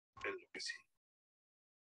que sí.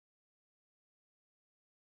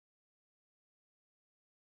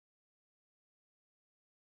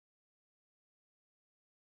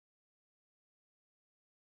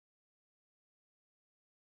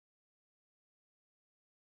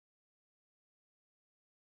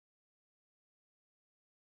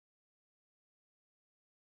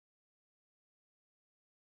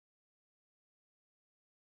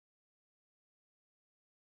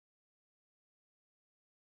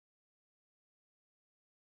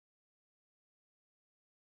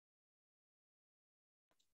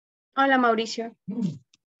 Hola, Mauricio.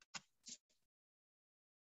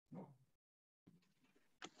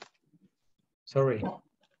 Sorry.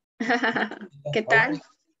 ¿Qué tal?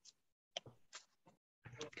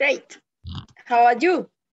 Great. How are you?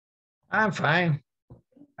 I'm fine.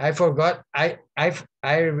 I forgot.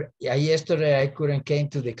 Yesterday I couldn't came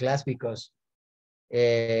to the class because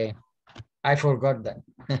I forgot that.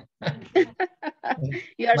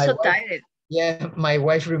 You are My so wife- tired. Yeah, my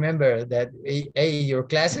wife remembered that. Hey, your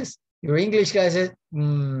classes, your English classes.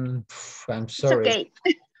 I'm It's sorry. okay.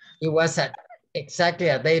 It was exactly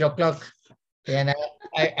at 8 o'clock, and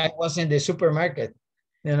I was in the supermarket.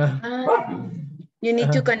 You know. You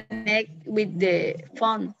need to connect with the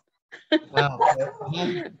phone. No,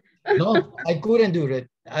 I couldn't do it.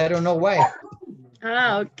 I don't know why.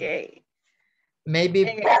 Okay. Maybe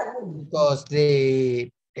because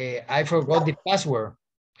I forgot the password,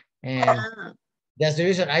 and that's the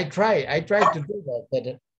reason I tried to do that,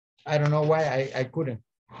 but I don't know why I couldn't.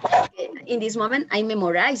 In this moment, I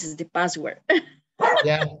memorize the password.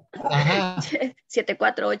 Yeah.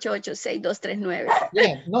 748866239.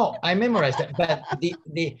 Yeah, no, I memorized that, but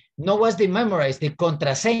no was the memorize, the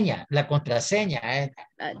contraseña, la contraseña.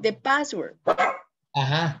 The password.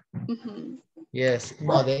 Yes,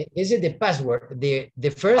 no, this is the password, the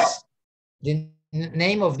first, the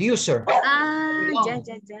name of the user. Ya.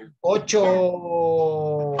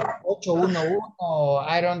 8811,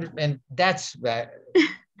 I don't, and that's,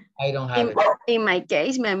 I don't have it. In my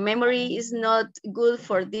case, my memory is not good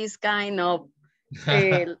for this kind of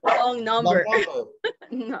long number.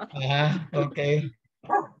 No. Okay.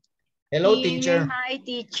 Hello, teacher. Hi,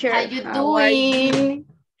 teacher. How you doing?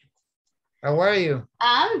 How are you?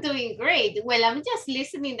 I'm doing great. Well, I'm just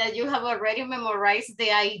listening that you have already memorized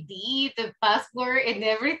the ID, the password, and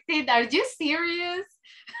everything. Are you serious?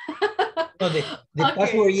 No, the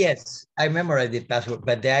password, yes. I memorized the password,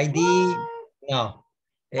 but the ID, no.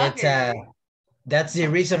 It's that's the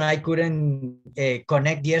reason I couldn't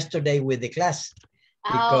connect yesterday with the class.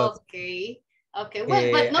 Because, okay.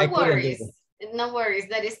 Well, but no worries. No worries,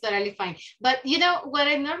 that is totally fine. But you know, what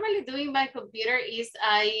I normally do in my computer is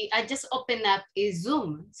I just open up a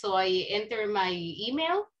Zoom. So I enter my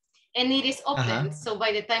email and it is open. So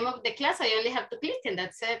by the time of the class, I only have to click and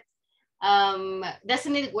that's it.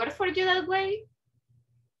 Doesn't it work for you that way?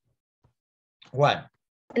 What?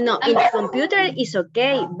 No, in the computer is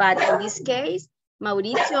okay, but in this case,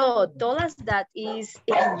 Mauricio told us that is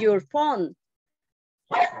in your phone.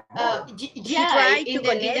 Yeah, in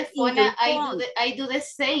the phone, I do the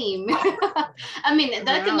same. I mean,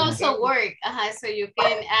 that can also work. So you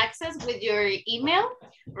can access with your email,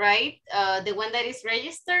 right? The one that is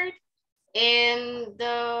registered. And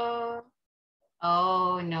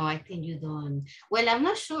oh no, I think you don't. Well, I'm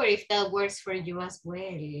not sure if that works for you as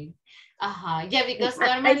well. Yeah, because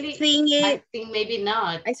normally I think maybe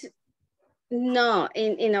not. No,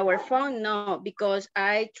 in our phone, no, because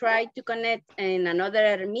I tried to connect in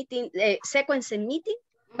another meeting, sequencing meeting,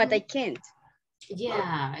 but I can't.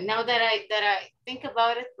 Yeah, now that I think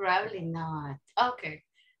about it, probably not. Okay.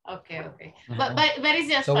 But it's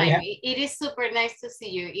just fine. It is super nice to see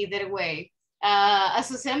you either way.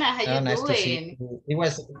 Azucena, how you doing?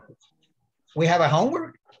 We have a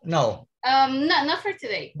homework? No. Not for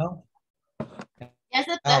today. No. Yes,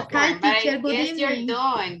 the platform, but I guess you're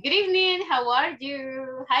done. Good evening. How are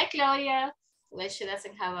you? Hi, Claudia. Well, she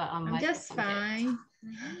doesn't have a I'm just fine.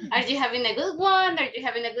 Are you having a good one? Are you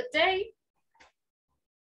having a good day?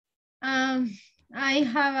 I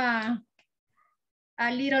have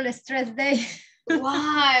a little stress day.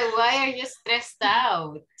 Why? Why are you stressed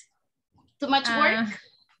out? Too much work?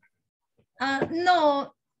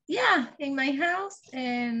 No, yeah, in my house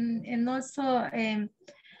and also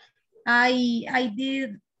I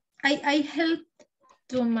helped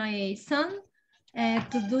to my son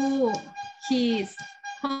to do his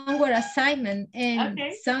homework assignment and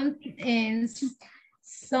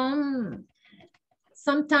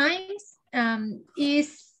sometimes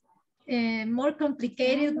is more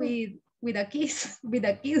complicated with the kids.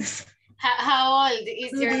 How old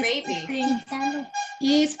is your baby?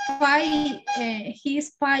 He's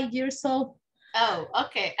 5 years old. Oh,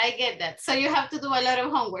 okay, I get that. So you have to do a lot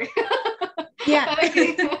of homework. Yeah.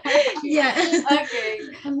 Okay. Yeah. Okay.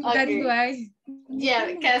 That's why. Yeah,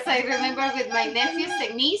 because I remember with my nephews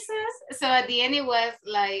and nieces, so at the end it was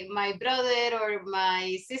like my brother or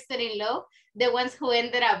my sister-in-law, the ones who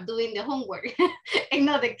ended up doing the homework and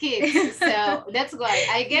not the kids. So that's why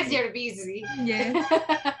I guess you're busy. Yeah.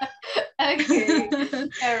 Okay.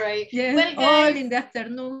 All right. Yeah. Well, All guys, in the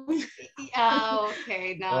afternoon. oh,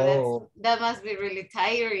 okay. No, that must be really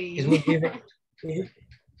tiring.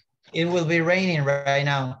 It will be raining right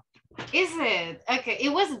now. Is it? Okay. It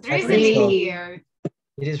was I think drizzling so. here.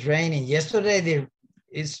 It is raining. Yesterday,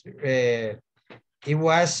 it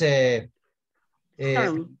was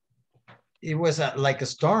it was like a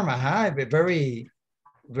storm, very,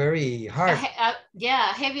 very hard.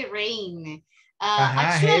 Yeah, heavy rain.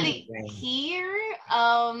 Actually, heavy rain. here,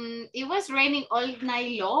 it was raining all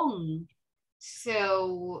night long.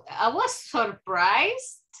 So I was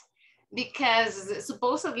surprised because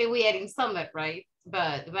supposedly we are in summer, right?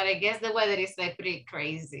 But I guess the weather is like pretty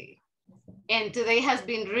crazy. And today has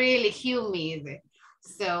been really humid.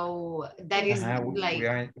 So that is like...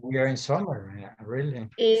 We are in summer, yeah, really.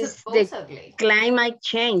 Is supposedly. The climate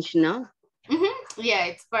change, no? Mm-hmm. Yeah,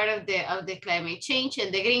 it's part of the climate change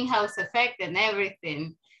and the greenhouse effect and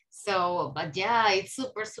everything. So, but yeah, it's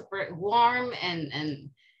super, super warm and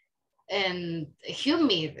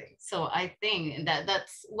humid. So I think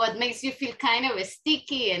that's what makes you feel kind of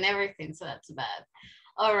sticky and everything. So that's bad.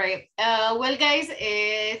 All right. Well, guys,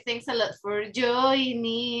 thanks a lot for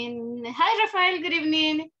joining. Hi, Rafael. Good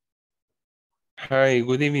evening. Hi,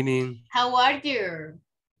 good evening. How are you?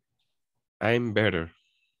 I'm better.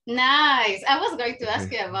 Nice. I was going to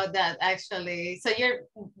ask you about that, actually. So you're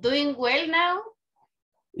doing well now?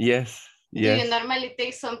 Yes. Do you normally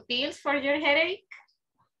take some pills for your headache?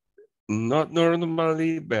 Not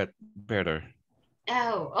normally, but better.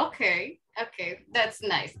 Oh, okay. Okay, that's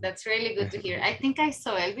nice. That's really good to hear. I think I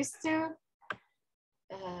saw Elvis too.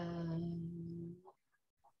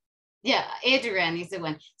 Yeah, Adrian is the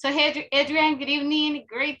one. So Adrian, good evening.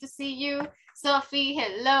 Great to see you. Sophie,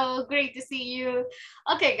 hello. Great to see you.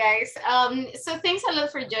 Okay, guys. So thanks a lot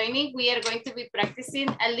for joining. We are going to be practicing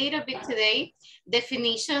a little bit today,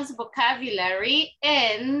 definitions, vocabulary,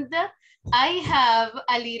 and I have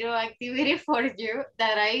a little activity for you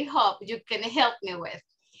that I hope you can help me with.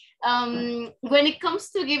 When it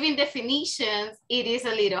comes to giving definitions, it is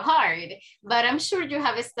a little hard, but I'm sure you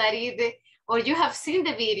have studied or you have seen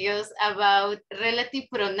the videos about relative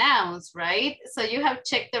pronouns, right? So you have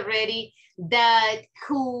checked already that,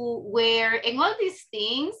 who, where, and all these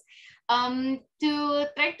things to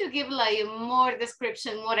try to give like more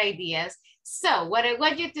description, more ideas. So what I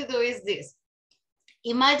want you to do is this.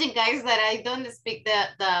 Imagine, guys, that I don't speak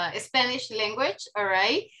the Spanish language, all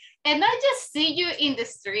right? And I just see you in the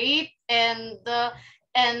street and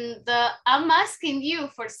I'm asking you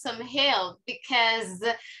for some help because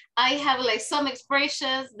I have like some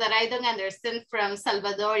expressions that I don't understand from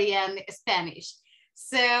Salvadorian Spanish.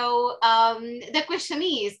 So the question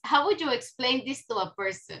is, how would you explain this to a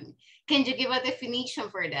person? Can you give a definition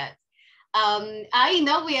for that? I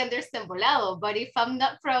know we understand volado, but if I'm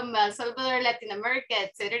not from Salvador, Latin America,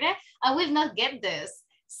 etc., I will not get this.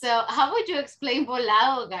 So how would you explain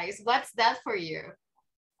volado, guys? What's that for you?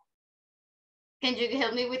 Can you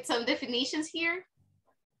help me with some definitions here?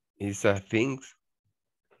 It's a thing.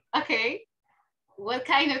 Okay. What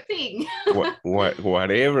kind of thing?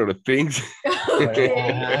 Whatever things. Okay.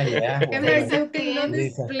 Yeah. Ever you cannot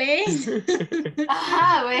explain. Wait,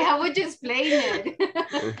 how would you explain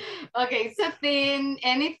it? Okay, so thin,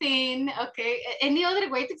 anything. Okay, any other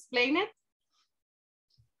way to explain it?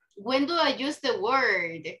 When do I use the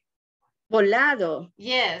word? Volado.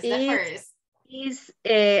 Yes, the first. Is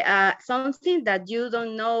something that you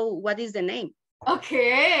don't know what is the name.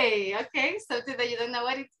 Okay, okay. Something that you don't know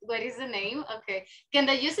what is the name. Okay. Can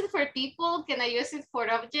I use it for people? Can I use it for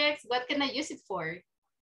objects? What can I use it for?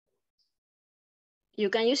 You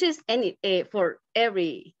can use it for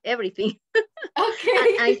everything.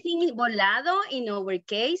 Okay. I think volado in our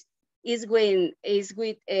case is when is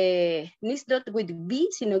with it's not with V,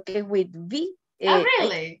 sino que with V. Oh,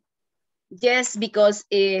 really? Yes, because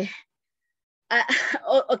okay,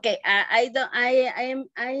 I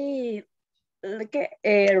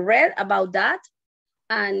read about that,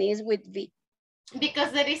 and it's with V.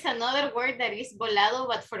 Because there is another word that is volado,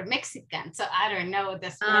 but for Mexican. So I don't know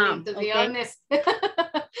the spelling, to be honest.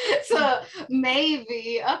 So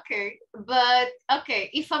maybe, okay. But okay,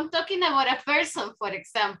 if I'm talking about a person, for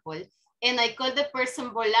example, and I call the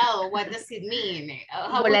person volado, what does it mean?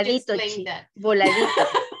 How would you explain that? Voladito.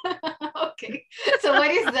 Okay, so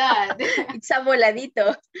what is that? It's a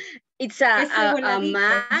voladito. It's a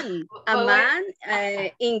voladito. man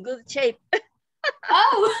in good shape.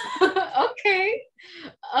 Oh, okay.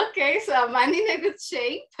 Okay, so a man in a good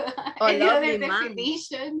shape. Any other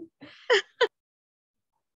definition?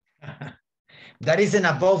 That is in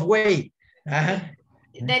a both way.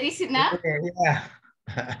 That is enough? Yeah.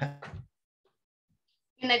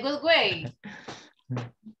 In a good way.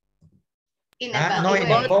 In a bad no, way.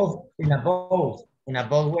 in a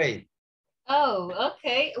both way. Oh,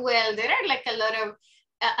 okay. Well, there are like a lot of,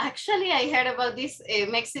 actually I heard about this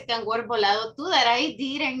Mexican word volado too that I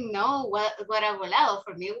didn't know what a volado.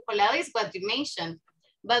 For me, volado is what you mentioned.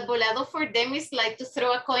 But volado for them is like to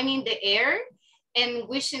throw a coin in the air and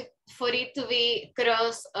wish for it to be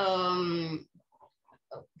cross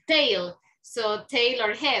tail. So tail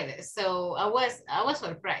or head. So I was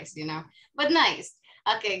surprised, you know, but nice.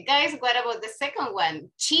 Okay, guys, what about the second one?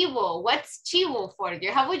 Chivo. What's chivo for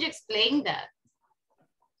you? How would you explain that?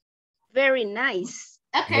 Very nice.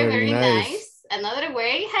 Okay, very nice. Another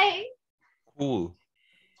way. Hi. Cool.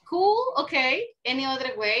 Cool. Okay. Any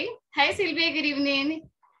other way? Hi, Sylvia. Good evening.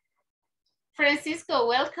 Francisco,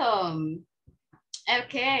 welcome.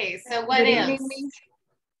 Okay, so what else?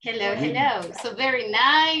 Hello, hello. So very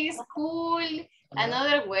nice, cool.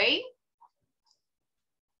 Another way?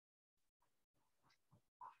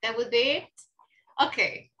 That would be it?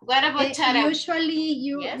 Okay, what about Chara? Usually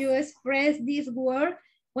you express this word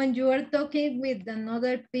when you are talking with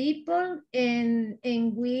another people and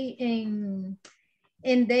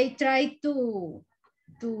they try to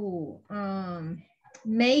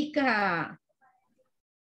make a,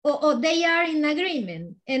 or they are in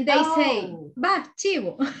agreement and they say, va,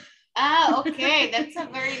 chivo. Ah, okay, that's a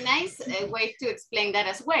very nice way to explain that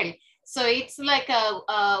as well. So it's like a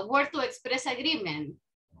word to express agreement.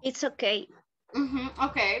 It's okay.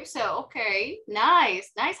 Okay, so okay,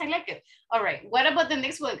 nice, I like it. All right, what about the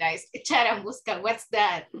next one, guys? Charamusca, what's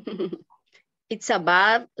that? It's a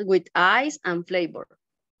bath with ice and flavor.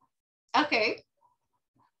 Okay.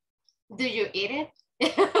 Do you eat it?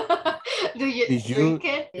 Do you drink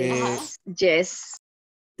it? Yes.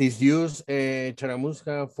 This use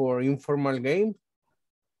charamusca for informal game.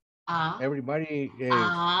 Everybody.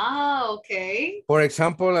 Okay. For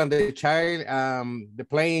example, and the child, the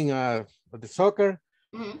playing the soccer.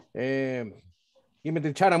 Give me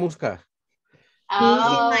the charamusca. In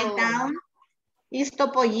my town, is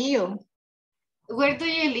Topollillo. Where do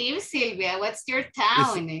you live, Sylvia? What's your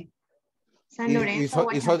town? San Lorenzo.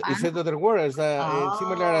 It's another word. It's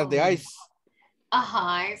similar as the ice.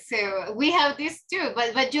 So we have this too,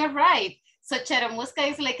 but you're right. So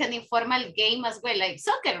charamusca is like an informal game as well, like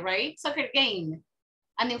soccer, right? Soccer game,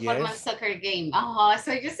 an informal soccer game.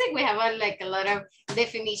 So you see, we have like a lot of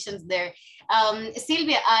definitions there.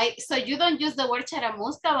 Sylvia, so you don't use the word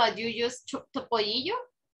charamusca, but you use topollillo?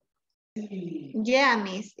 Yeah,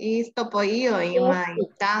 miss, it's Topollillo in my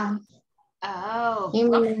town. Oh, In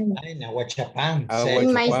Aguachapán.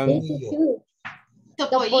 In my city too.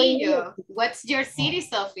 Topollillo. What's your city,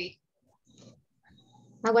 Sophie?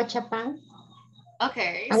 Aguachapán.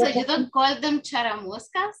 Okay, so you don't call them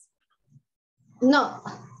charamuscas? No.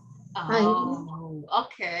 Oh,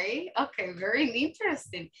 okay, very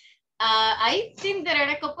interesting. I think there are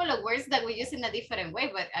a couple of words that we use in a different way,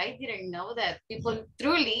 but I didn't know that people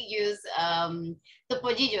truly use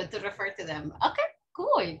topollillo to refer to them. Okay,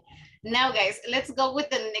 cool. Now, guys, let's go with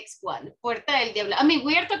the next one. Puerta del Diablo. I mean,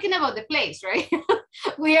 we are talking about the place, right?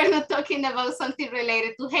 We are not talking about something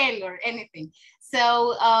related to hell or anything.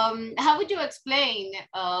 So how would you explain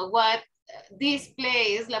what this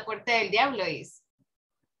place, La Puerta del Diablo, is?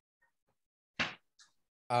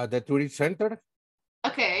 The tourist center.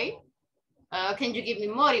 Okay. Can you give me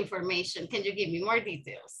more information? Can you give me more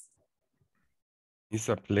details? It's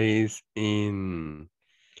a place in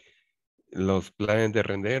Los Planes de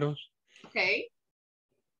Renderos. Okay.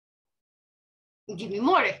 Give me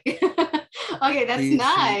more. Okay, that's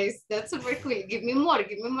nice. That's super cool. Give me more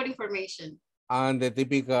information. And the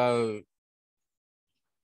typical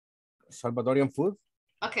Salvadorian food.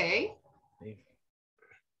 Okay.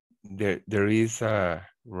 There is a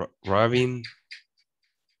rabbin.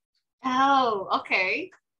 Oh, okay.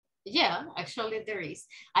 Yeah, actually there is.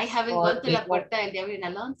 I haven't gone to La Puerta del Diablo in a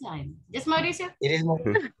long time. Yes, Mauricio? It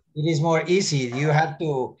is more easy. You have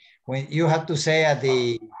to say at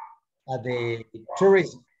the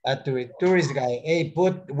tourist guy, hey,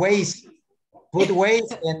 put waste,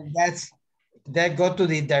 and that's that go to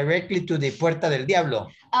the directly to the Puerta del Diablo.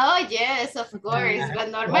 Oh, yes, of course. But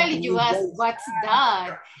normally you ask, what's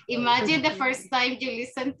that? Imagine the first time you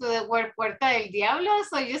listen to the word Puerta del Diablo,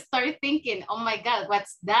 so you start thinking, oh my God,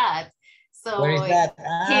 what's that? So, where is that?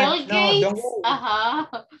 Hell No, don't gates? worry.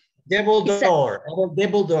 Devil door.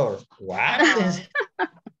 Devil door. What?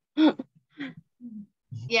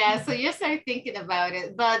 Yeah, so you start thinking about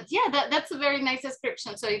it. But yeah, that's a very nice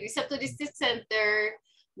description. So it is a touristic center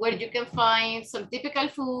where you can find some typical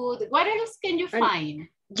food. What else can you find?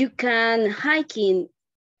 You can hiking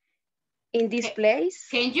in this place.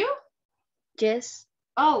 Can you? Yes.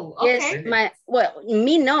 Oh, okay. Yes,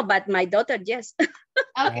 me no, but my daughter, yes.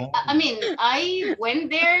 Okay, I mean, I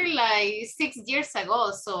went there like 6 years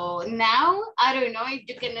ago. So now I don't know if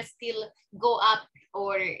you can still go up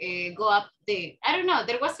or go up the, I don't know,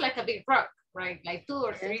 there was like a big rock, right? Like 2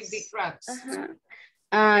 or 3 big rocks.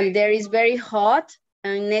 And there is very hot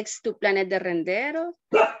next to Planet de Rendero.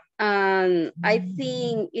 And I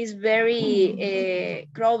think it's very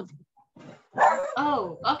crowded.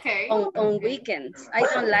 Oh, okay. On weekends. I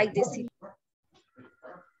don't like this.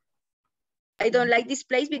 I don't like this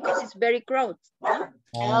place because it's very crowded.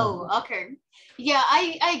 Oh, okay. Yeah,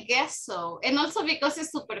 I guess so. And also because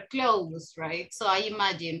it's super close, right? So I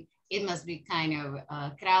imagine it must be kind of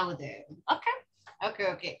crowded.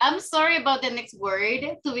 Okay. I'm sorry about the next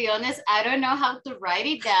word. To be honest, I don't know how to write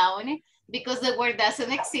it down because the word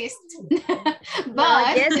doesn't exist.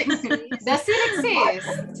 But yes, it exists. Does it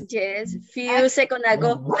exist? Yes, few seconds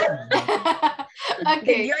ago.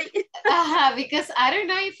 Okay. Because I don't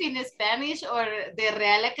know if in Spanish or the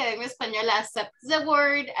Real Academia Española accepts the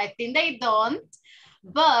word. I think they don't,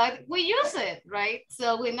 but we use it, right?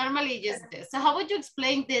 So we normally use this. So how would you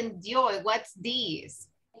explain the enjoy? What's this?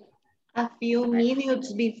 A few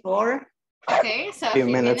minutes before. Okay, so a few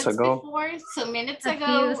minutes ago. Before, so minutes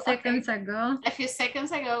ago. A few seconds ago. A few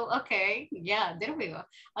seconds ago, okay. Yeah, there we go.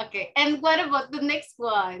 Okay, and what about the next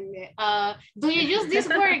one? Do you use this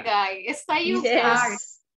word, guy? Está hard.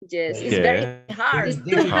 Yes, it's very hard. It's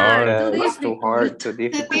too hard, it's too hard, too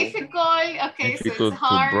difficult. Too difficult, okay, so it's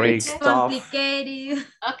hard. To break. It's complicated.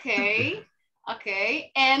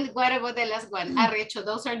 Okay, and what about the last one? Arrecho,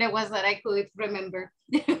 those are the ones that I could remember.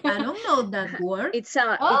 I don't know that word. It's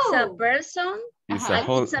a person. It's a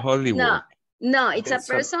holy word. No, it's a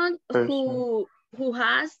person who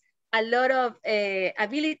has a lot of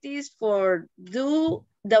abilities for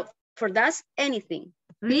does anything.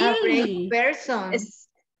 Really? A person.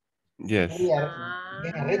 Yes.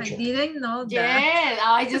 I didn't know that. Yeah,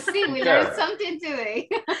 I just see we learned something today.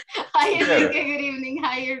 Hi, Enrique. Good evening.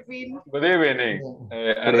 Hi, Irvin. Good evening.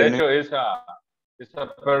 Arrecho is a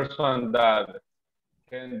person that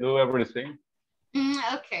can do everything.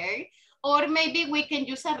 Okay. Or maybe we can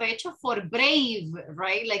use arrecho for brave,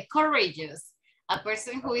 right? Like courageous. A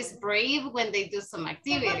person who is brave when they do some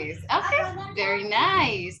activities. Okay, very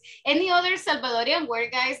nice. Any other Salvadorian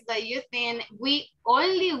word, guys, that you think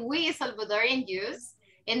only we Salvadorian use?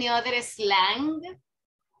 Any other slang?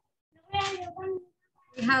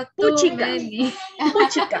 We have too many.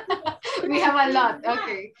 Puchica. We have a lot,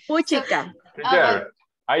 okay. Puchica. Teacher,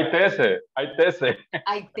 I tese.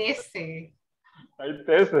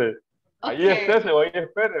 Okay. Okay.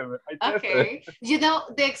 Okay. You know,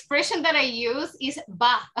 the expression that I use is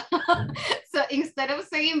va. So instead of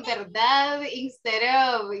saying verdad, instead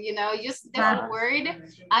of, use the word,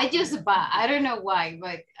 I use va. I don't know why,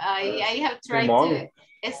 but I have tried to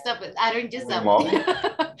stop it. I don't use that one.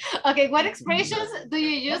 Okay, what expressions do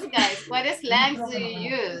you use, guys? What slangs do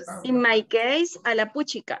you use? In my case, a la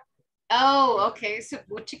puchica. Oh, okay. So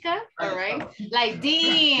puchica, all right. Like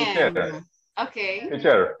damn. Okay.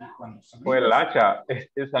 Teacher, huelacha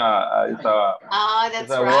is a that's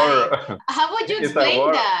right. How would you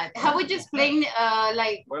explain that? How would you explain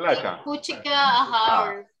like puchica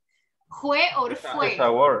or fue or fue? It's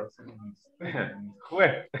a word.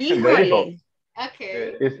 Fue.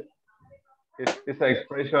 Okay. It's an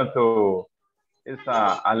expression to, it's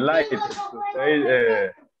a light to say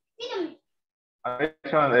a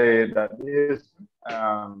expression that is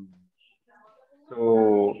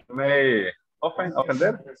to may offend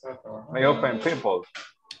people.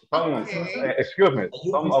 Excuse me,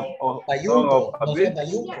 some of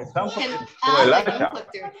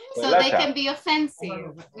so they can be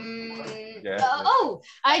offensive.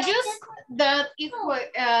 I use that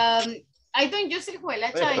I don't use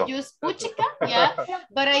huelacha, I use puchica, yeah,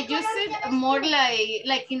 but I use it more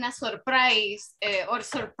like in a surprise or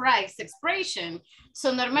surprise expression.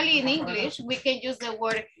 So normally in English, we can use the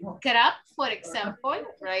word crap, for example,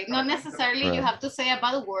 right? Not necessarily you have to say a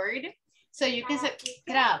bad word. So you can say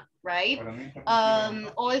crap, right?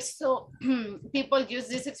 Also, people use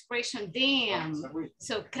this expression, damn.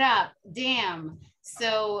 So crap, damn.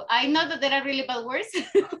 So I know that there are really bad words,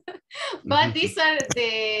 but these are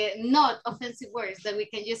the not offensive words that we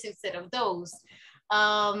can use instead of those.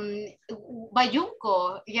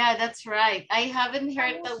 Bayunco, yeah, that's right. I haven't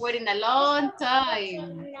heard that word in a long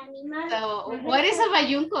time. So what is a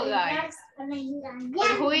bayunco, guys? Or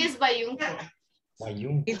who is bayunco?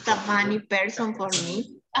 It's a funny person for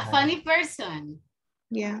me. A funny person.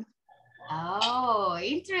 Yeah. Oh,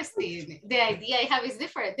 interesting. The idea I have is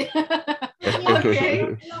different.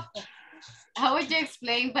 Okay. How would you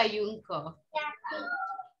explain bayunco?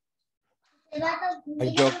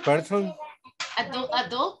 A joke person?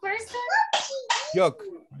 Adult person? Joke.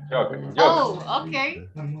 Oh, okay.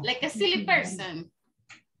 Like a silly person.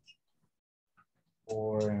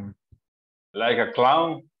 Or Like a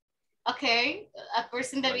clown. Okay, a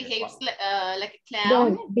person that behaves like a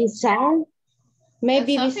clown. Bizarre.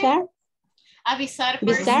 Maybe Something? bizarre. A bizarre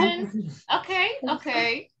Bizarre? person.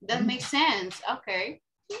 Okay, that makes sense. Okay.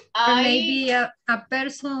 Or maybe a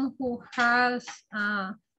person who has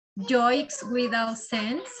jokes without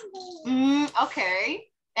sense. Okay.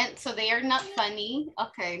 And so they are not funny.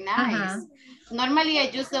 Okay, nice. Normally I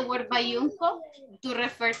use the word bayunco to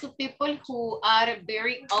refer to people who are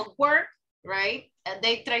very awkward, right?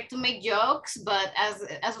 They try to make jokes, but as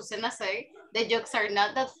Susana said, the jokes are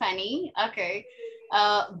not that funny. Okay.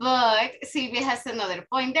 But Sylvia has another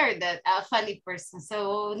point there, that a funny person.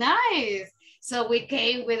 So nice. So we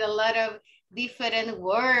came with a lot of different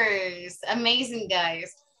words. Amazing,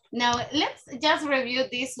 guys. Now let's just review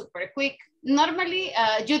this super quick. Normally,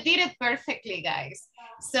 you did it perfectly, guys.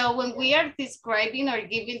 So when we are describing or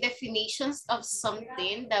giving definitions of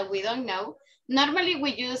something that we don't know, normally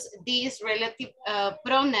we use these relative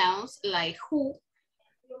pronouns like who,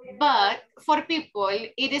 but for people,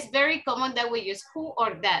 it is very common that we use who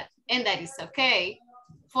or that, and that is okay.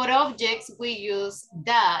 For objects, we use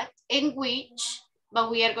that and which, but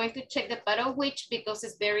we are going to check the part of which because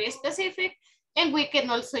it's very specific. And we can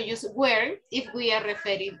also use where if we are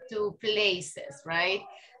referring to places, right?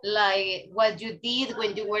 Like what you did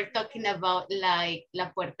when you were talking about like La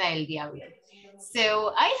Puerta del Diablo.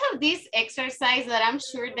 So I have this exercise that I'm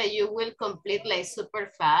sure that you will complete like super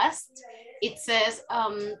fast. It says,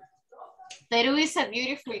 Peru is a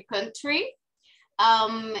beautiful country.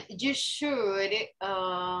 You should,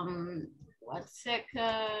 1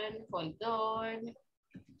 second, hold on.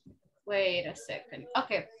 Wait a second.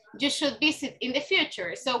 Okay, you should visit in the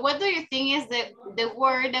future. So what do you think is the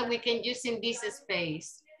word that we can use in this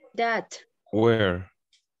space? That. Where?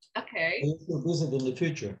 Okay. you should visit in the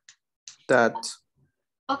future. That.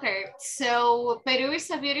 Okay, so Peru is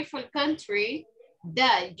a beautiful country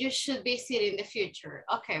that you should visit in the future.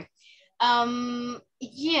 Okay.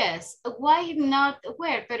 Yes, why not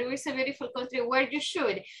where? Peru is a beautiful country where you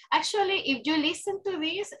should. Actually, if you listen to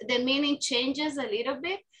this, the meaning changes a little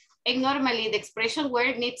bit. And normally the expression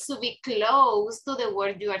where needs to be close to the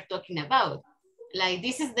word you are talking about. Like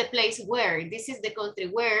this is the place where, this is the country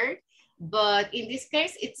where, but in this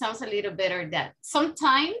case, it sounds a little better that.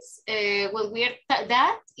 Sometimes when we are,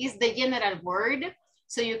 that is the general word,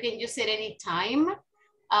 so you can use it anytime.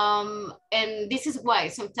 And this is why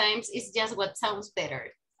sometimes it's just what sounds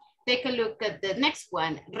better. Take a look at the next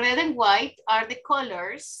one. Red and white are the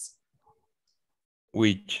colors.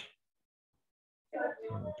 Which?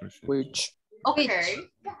 Okay.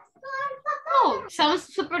 Oh,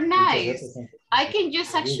 sounds super nice. I can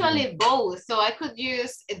use actually both. So I could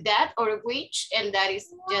use that or which, and that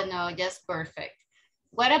is, you know, just perfect.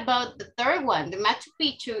 What about the third one? The Machu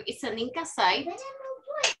Picchu is an Inca site.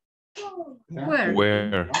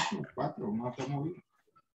 Where?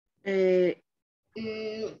 Can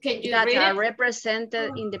you that read are it?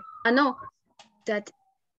 represented in the, no, that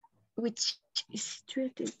which is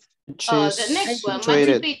situated. The next one,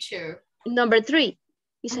 Machu Picchu. Number 3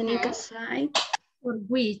 is an Inca site. Or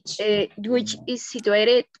which Is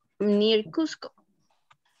situated near Cusco.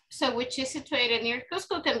 So which is situated near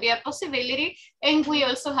Cusco can be a possibility. And we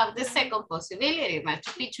also have the second possibility.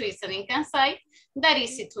 Machu Picchu is an Incan site that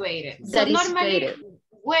is situated. So normally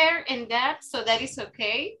where and that, so that is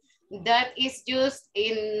okay. That is used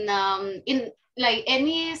in like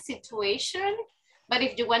any situation. But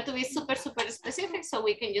if you want to be super, super specific, so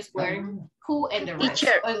we can just where, who, and the rest.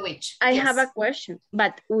 Teacher, on which. I have a question,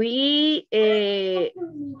 but we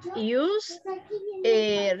use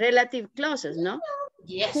relative clauses, no?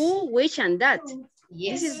 Yes. Who, which, and that.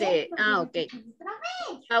 Yes. This is the, okay.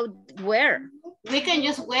 How, where? We can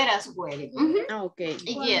use where as well. Okay.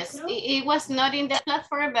 Yes, it was not in the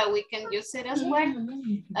platform, but we can use it as well.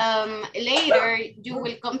 Later, you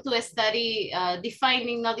will come to study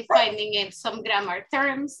defining, not defining in some grammar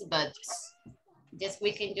terms, but yes,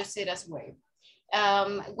 we can use it as well.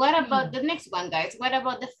 What about the next one, guys? What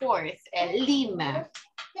about the fourth? Lima.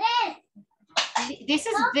 This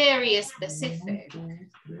is very specific.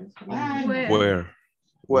 Where?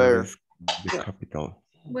 Where? Is the capital?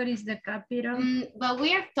 What is the capital? But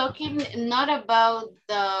we are talking not about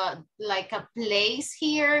the like a place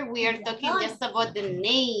here. We are talking just about the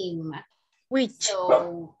name. Which?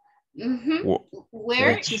 So,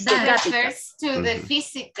 where that refers to the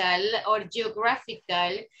physical or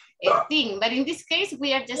geographical thing. But in this case,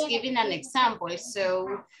 we are just giving an example.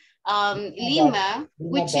 So, Lima,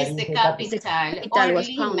 which is the capital, or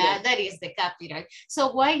Lima, that is the capital.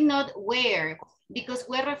 So why not where? Because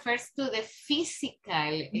where refers to the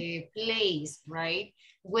physical place, right?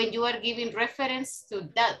 When you are giving reference to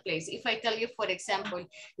that place. If I tell you, for example,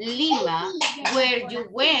 Lima, where you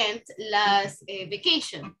went last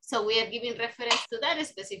vacation. So we are giving reference to that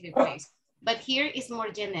specific place. But here is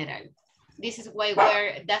more general. This is why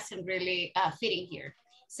where doesn't really fit in here.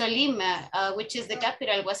 So Lima, which is the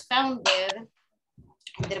capital, was founded,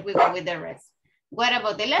 and then we go with the rest. What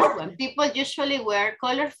about the last one? People usually wear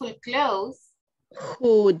colorful clothes.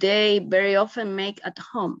 Who they very often make at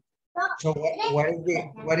home. So what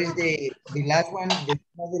is the last one? Not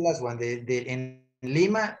the last one. In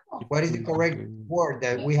Lima, what is the correct word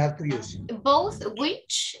that we have to use? Both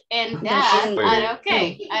which and that are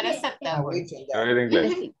okay, are acceptable.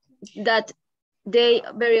 That they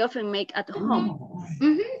very often make at home.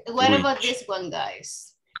 What about this one,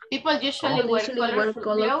 guys? People usually wear colorful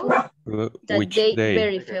clothes. That they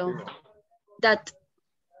very feel. That.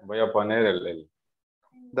 Voy a poner el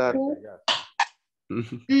That.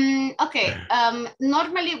 Okay,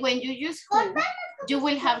 normally when you use who, you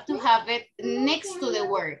will have to have it next to the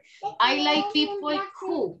word. I like people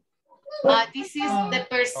who. This is the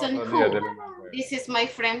person who. This is my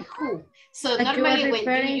friend who. So But normally you are when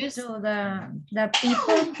referring you use to the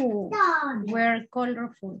people who wear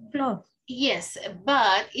colorful clothes. Yes,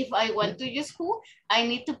 but if I want to use who, I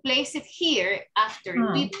need to place it here after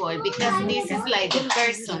people because this is like the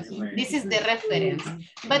person. This is the reference.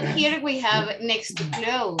 But here we have next to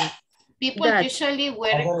clothes. People usually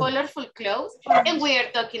wear colorful clothes and we are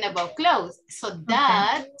talking about clothes. So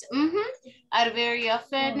that are very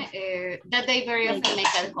often, that they very often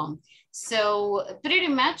make at home. So pretty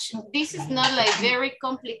much this is not like very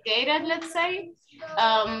complicated, let's say.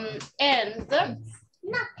 And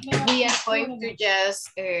we are going to just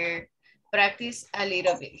practice a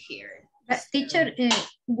little bit here. Teacher,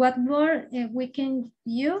 what word we can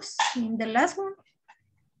use in the last one?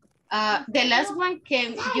 The last one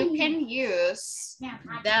you can use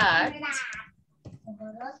that.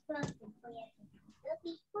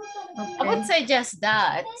 I would say just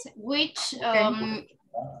that, which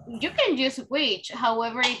you can use which,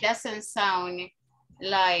 however, it doesn't sound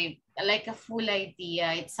like a full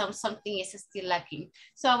idea. It sounds something is still lacking.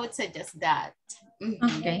 So I would say just that.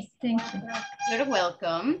 Okay, thank you. You're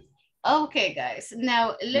welcome. Okay, guys,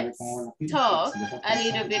 now let's talk a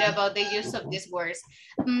little bit about the use of these words.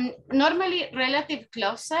 Normally, relative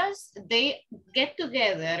clauses, they get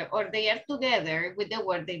together or they are together with the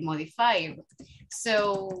word they modify.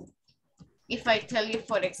 So if I tell you,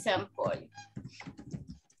 for example,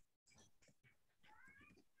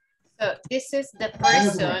 so this is the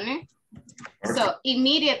person. So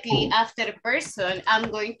immediately after person, I'm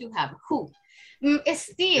going to have who.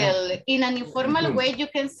 Still, in an informal way, you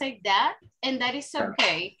can say that, and that is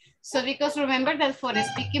okay. So because remember that for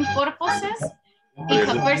speaking purposes, if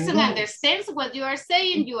a person understands what you are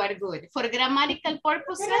saying, you are good. For grammatical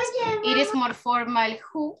purposes, it is more formal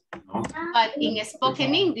who, but in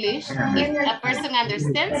spoken English, if a person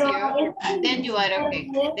understands you, then you are okay.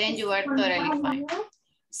 Then you are totally fine.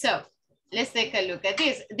 So let's take a look at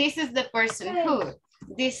this. This is the person who.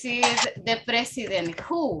 This is the president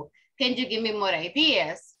who. Can you give me more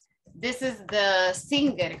ideas? This is the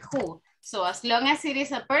singer who. So as long as it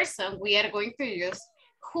is a person, we are going to use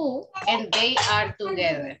who and they are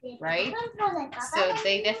together, right? So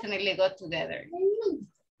they definitely go together.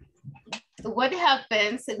 What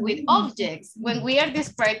happens with objects? When we are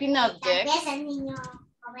describing objects,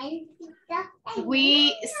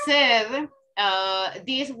 we said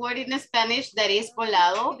this word in Spanish that is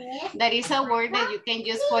volado, that is a word that you can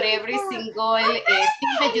use for every single thing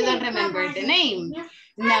that you don't remember the name.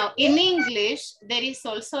 Now in English, there is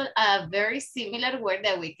also a very similar word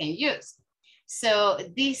that we can use. So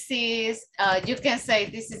this is, you can say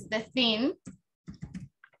this is the thing,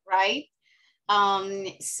 right?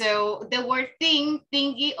 So the word thing,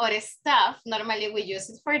 thingy, or stuff, normally we use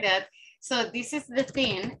it for that. So this is the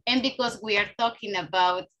thing. And because we are talking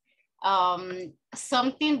about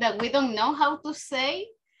something that we don't know how to say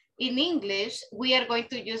in English, we are going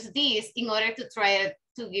to use this in order to try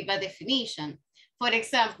to give a definition. For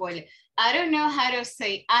example, I don't know how to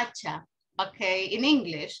say hacha, okay, in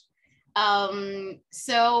English.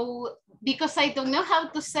 So because I don't know how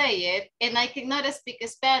to say it and I cannot speak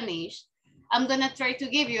Spanish, I'm gonna try to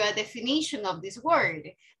give you a definition of this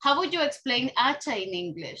word. How would you explain hacha in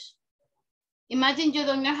English? Imagine you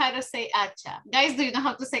don't know how to say hacha. Guys, do you know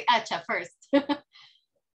how to say hacha first?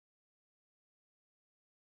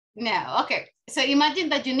 No, okay. So imagine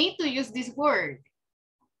that you need to use this word,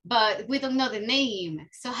 but we don't know the name.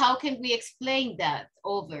 So how can we explain that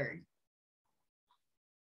over?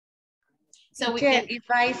 So we can, if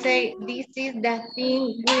I say this is the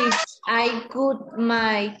thing which I cut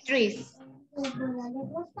my trees.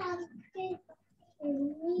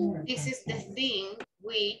 this is the thing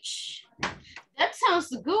which, that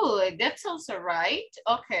sounds good. That sounds all right.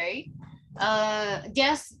 Okay.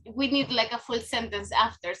 Yes, we need like a full sentence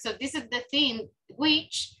after. So this is the thing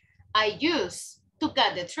which I use to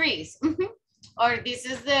cut the trees. Or this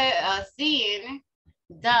is the thing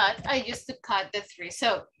that I used to cut the trees.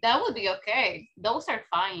 So that would be okay. Those are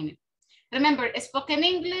fine. Remember, spoken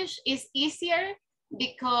English is easier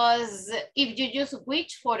because if you use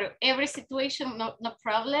which for every situation, no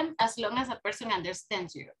problem, as long as a person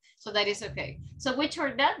understands you. So that is okay. So which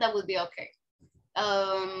or that would be okay.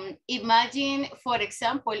 Imagine, for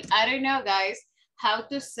example, I don't know, guys, how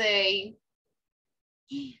to say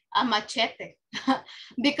a machete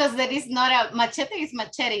because there is not a machete, is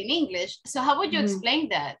machete in English. So how would you explain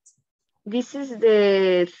that? This is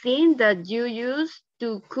the thing that you use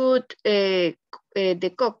to cut the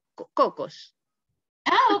cocos.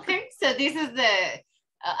 Ah, okay. So this is the,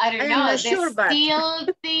 I don't know, the sure, steel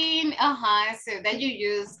thing, so that you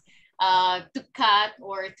use to cut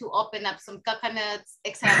or to open up some coconuts,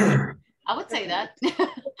 etc. I would say that.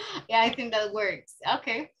 Yeah, I think that works.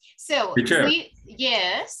 Okay. So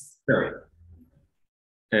yes.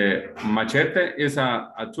 Machete is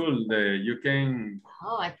a tool that you can,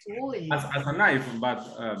 a tool. As a knife, but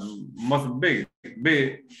most bigger A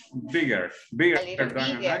little than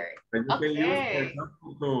a knife. That you can use, for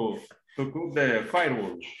example, to cook the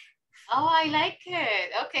firewood. Oh, I like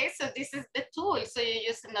it. Okay, so this is the tool. So you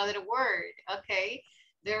use another word. Okay,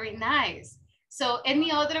 very nice. So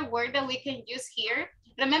any other word that we can use here?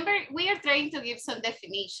 Remember, we are trying to give some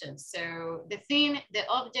definitions. So the thing, the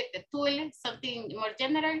object, the tool, something more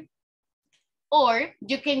general. Or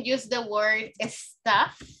you can use the word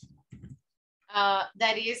stuff.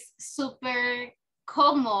 That is super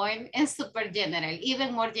common and super general,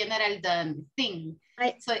 even more general than thing.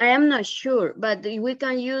 I am not sure, but we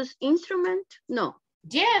can use instrument? No.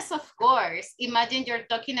 Yes, of course. Imagine you're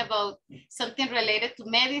talking about something related to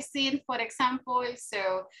medicine, for example.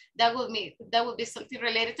 So that would be something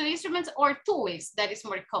related to instruments or tools. That is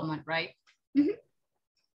more common, right?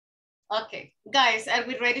 Okay, guys, are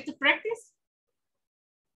we ready to practice?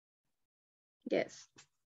 Yes.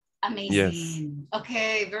 Amazing. Yes.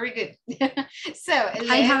 Okay, very good. So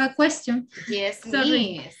I have a question. Yes,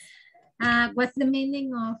 sorry. Miss. What's the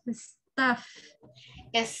meaning of stuff?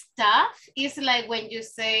 Stuff is like when you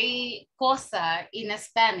say cosa in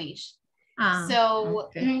Spanish. So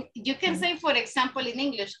okay. You can say, for example, in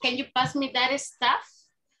English, can you pass me that stuff?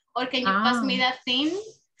 Or can you pass me that thing?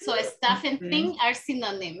 So stuff and thing are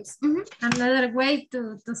synonyms. Another way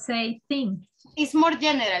to say thing. It's more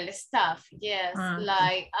general stuff, yes.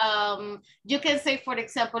 Like you can say, for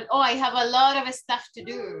example, oh, I have a lot of stuff to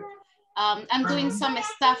do. I'm doing some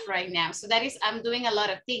stuff right now. So that is, I'm doing a lot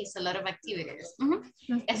of things, a lot of activities.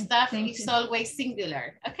 Okay, stuff is always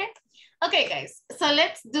singular, okay? Okay, guys, so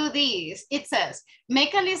let's do this. It says,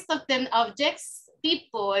 make a list of 10 objects,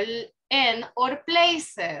 people, and or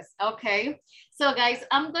places, okay? So guys,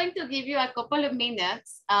 I'm going to give you a couple of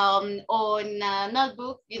minutes on a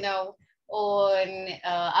notebook, you know, on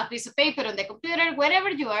a piece of paper, on the computer, wherever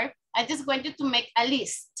you are. I just want you to make a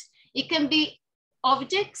list. It can be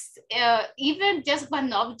objects, even just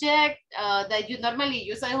one object that you normally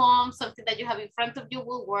use at home, something that you have in front of you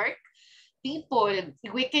will work. People,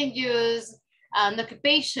 we can use an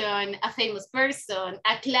occupation, a famous person,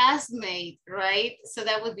 a classmate, right? So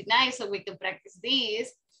that would be nice, so we can practice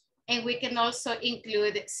this. And we can also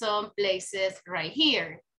include some places right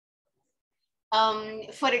here.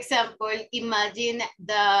 For example, imagine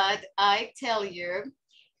that I tell you,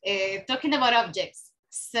 talking about objects.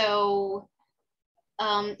 So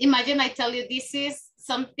imagine I tell you this is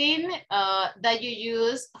something that you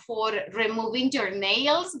use for removing your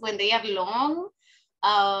nails when they are long,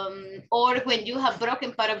 or when you have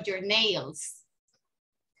broken part of your nails.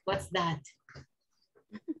 What's that?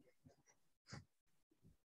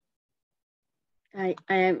 I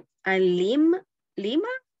lima?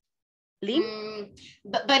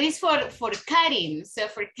 But it's for cutting, so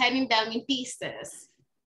for cutting down in pieces.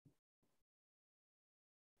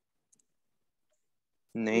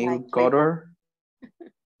 Nail cutter.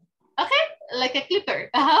 Okay, like a clipper.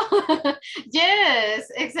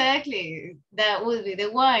 Yes, exactly. That would be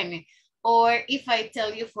the one. Or if I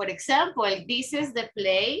tell you, for example, this is the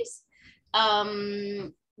place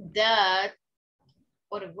that,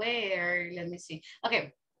 or where, let me see.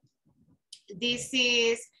 Okay, this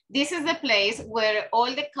is the place where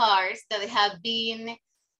all the cars that have been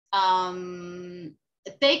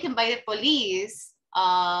taken by the police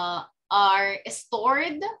are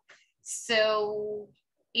stored. So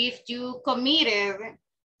if you committed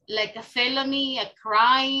like a felony, a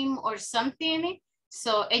crime or something,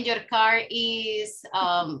 so and your car is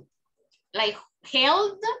like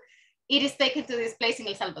held, it is taken to this place in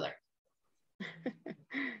El Salvador.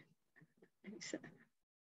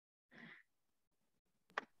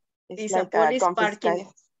 It's like a police parking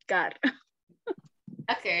car.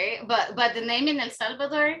 Okay, but the name in El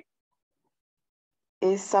Salvador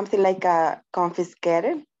is something like a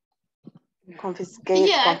confiscated.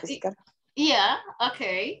 Confiscated. Yeah,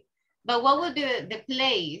 okay. But what would be the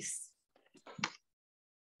place?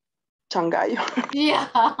 Changayo. Yeah,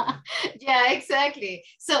 yeah, exactly.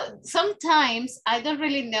 So sometimes I don't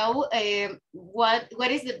really know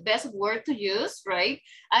what is the best word to use, right?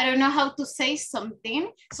 I don't know how to say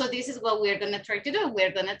something. So this is what we're gonna try to do.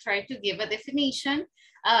 We're gonna try to give a definition,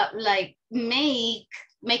 like make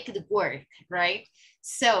it work, right?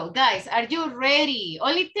 So guys, are you ready?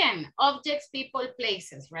 Only 10 objects, people,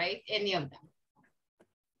 places, right? Any of them.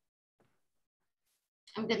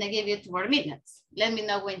 I'm gonna give you 2 more minutes. Let me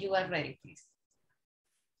know when you are ready, please.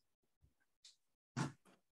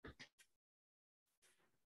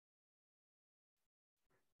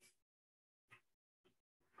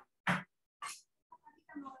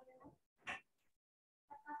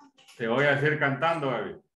 Te voy a decir cantando,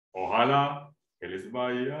 Gaby. Ojalá que les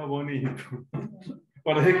vaya bonito.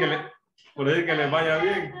 Por decir que les vaya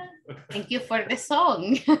bien. Thank you for the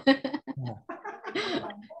song.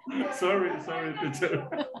 Sorry, teacher.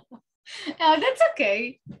 Oh, that's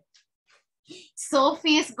okay.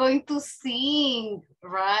 Sophie is going to sing,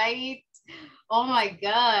 right? Oh my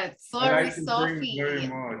God. Sorry, Sophie.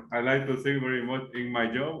 I like to sing very much. In my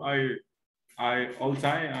job, I all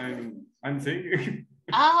time I'm singing.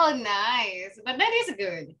 Oh, nice. But that is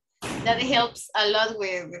good. That helps a lot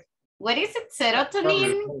with, what is it,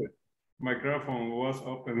 serotonin? Microphone was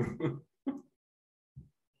open.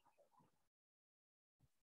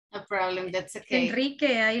 No problem, that's okay.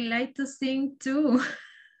 Enrique, I like to sing too.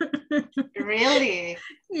 Really?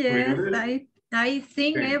 Yes, Really? I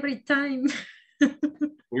sing every time.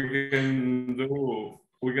 We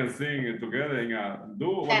can sing it together in a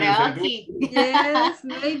duo. Karaoke. Yes,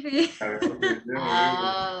 maybe.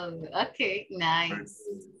 Oh, okay, nice.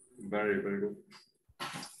 Very, very good.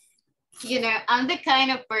 You know, I'm the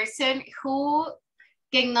kind of person who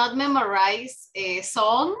cannot memorize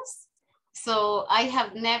songs. So I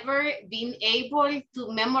have never been able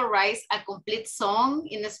to memorize a complete song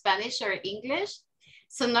in Spanish or English.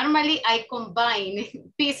 So normally I combine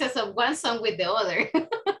pieces of one song with the other.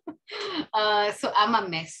 So I'm a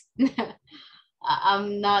mess.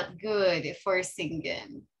 I'm not good for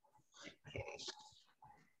singing. Okay.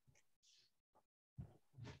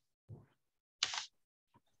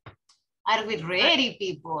 Are we ready,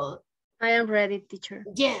 people? I am ready, teacher.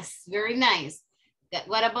 Yes, very nice.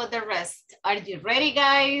 What about the rest? Are you ready,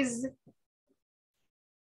 guys?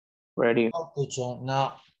 Ready. No, teacher,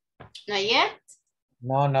 no. Not yet?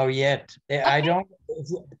 No, not yet. Okay. I don't,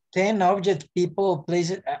 10 objects, people,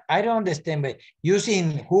 places, I don't understand, but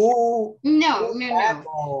using who? No.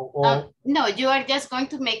 No, you are just going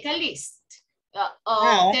to make a list.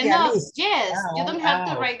 okay, Yes, you don't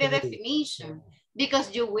have to write the okay. definition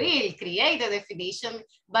because you will create the definition,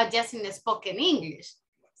 but just in spoken English.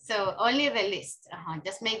 So only the list,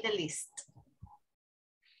 just make the list.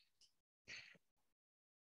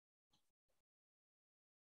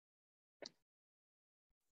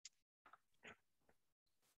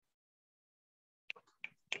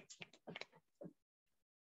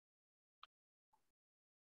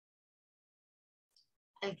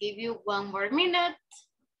 I'll give you 1 more minute.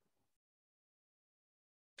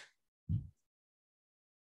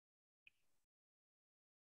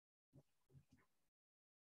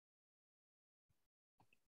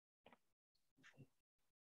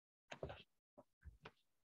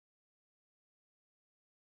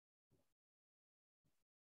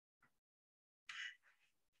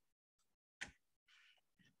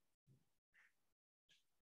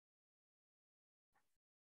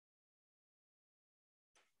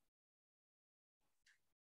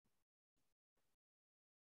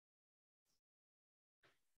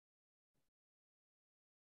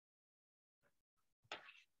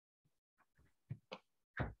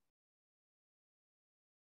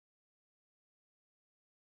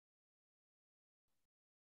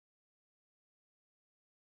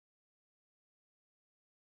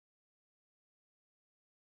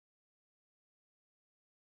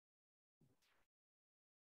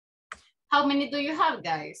 How many do you have,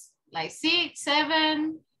 guys? Like 6,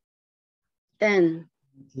 7? 10.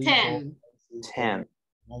 10. 10.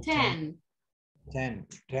 10.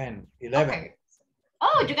 10, 11. Okay.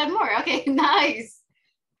 Oh, you got more. Okay, nice.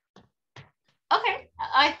 Okay,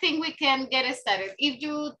 I think we can get started. If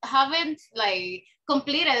you haven't like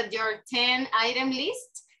completed your 10 item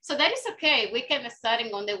list, so that is okay. We can start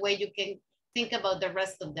on the way you can think about the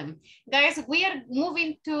rest of them. Guys, we are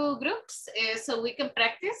moving to groups so we can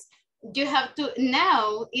practice. You have to,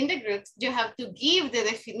 now in the groups, you have to give the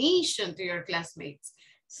definition to your classmates.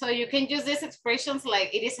 So you can use these expressions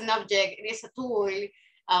like it is an object, it is a tool, it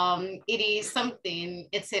is something,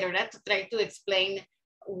 etc. to try to explain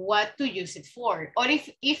what to use it for. Or if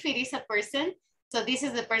it is a person, so this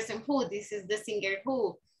is the person who, this is the singer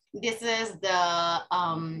who, this is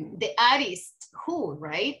the artist who,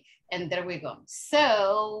 right? And there we go.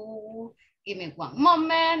 So give me one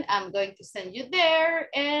moment. I'm going to send you there.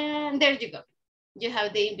 And there you go. You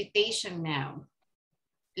have the invitation now.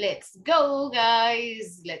 Let's go,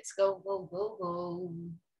 guys. Let's go, go, go, go.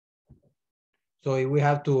 So we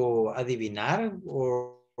have to adivinar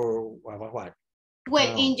or what?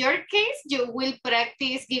 Well, in your case, you will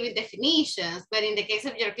practice giving definitions, but in the case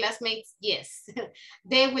of your classmates, yes.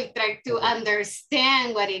 They will try to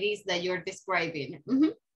understand what it is that you're describing. Mm-hmm.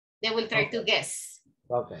 They will try to guess.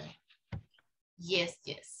 Okay. Yes,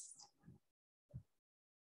 yes.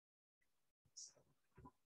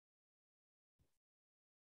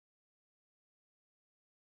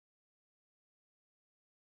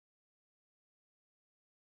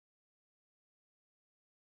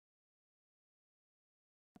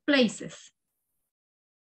 Places.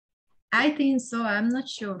 I think so, I'm not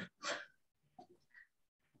sure.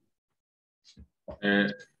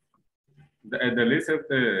 The list of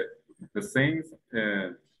the things,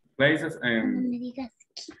 places and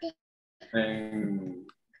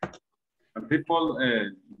people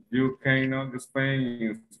you cannot explain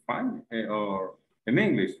in Spanish or in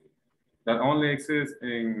English that only exists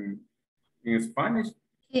in Spanish.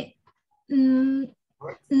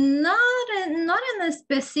 Not in a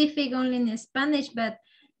specific only in Spanish, but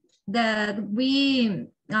that we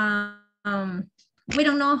don't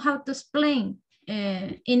know how to explain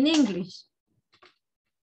in English.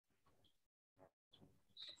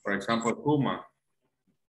 For example, Puma.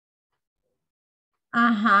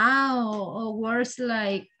 Or words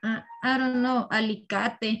like, I don't know,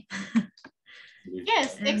 alicate.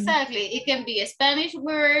 Yes, exactly. It can be Spanish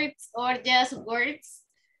words or just words,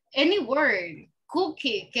 any word.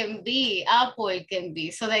 Cookie can be, apple can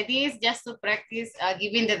be. So the idea is just to practice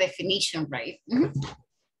giving the definition, right? Mm-hmm.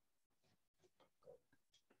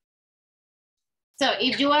 So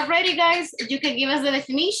if you are ready, guys, you can give us the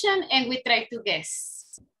definition and we try to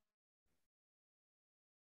guess.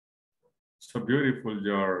 So beautiful,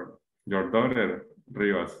 your daughter,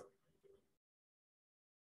 Rivas.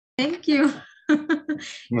 Thank you.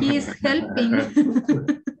 He's helping.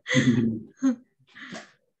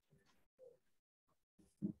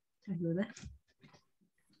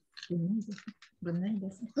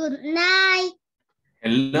 Good night.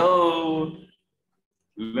 Hello.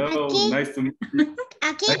 Hello, Aquí, nice to meet you.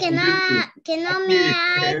 Aquí nice que no me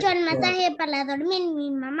ha hecho el masaje para dormir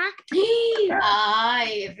mi mamá.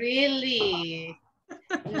 Ay, really?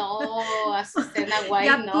 No, Azucena, why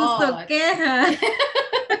ya not? puso queja.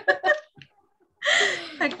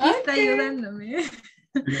 Aquí está ayudándome.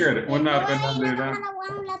 Teacher, una penalidad.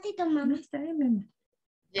 Un ratito, mamá. Está bien, mamá.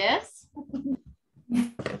 Yes?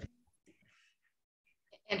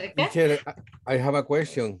 Enrique? Teacher, I have a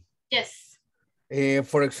question. Yes.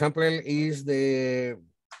 For example, is the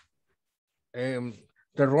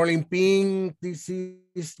rolling pin, this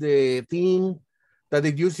is the thing that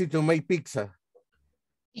they use it to make pizza.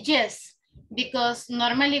 Yes, because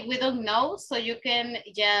normally we don't know, so you can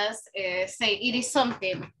just say it is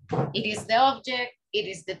something. It is the object, it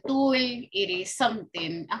is the tool, it is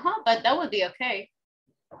something. But that would be okay.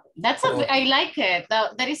 That's I like it.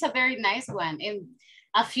 That is a very nice one. And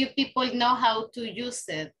a few people know how to use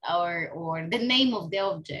it or the name of the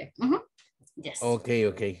object. Yes.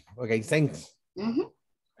 Okay, thanks.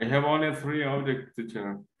 I have only 3 objects,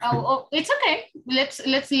 teacher. Oh, it's okay.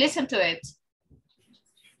 Let's listen to it.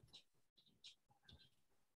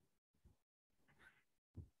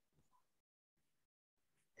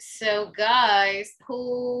 So guys,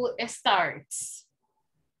 who starts?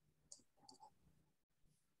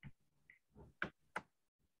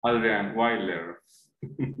 Adrian Weiler.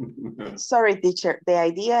 Sorry, teacher. The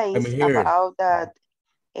idea is about that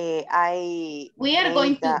we are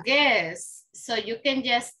going to guess, so you can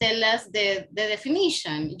just tell us the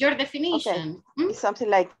definition, your definition. Okay. It's something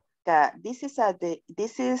like this is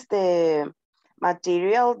the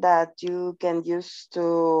material that you can use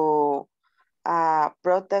to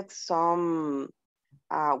protect some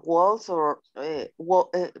walls or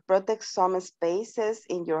protect some spaces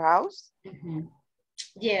in your house. Mm-hmm.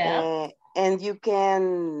 Yeah. And you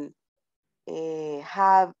can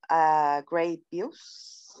have great views.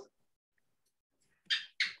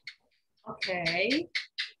 Okay.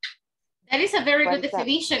 That is a very good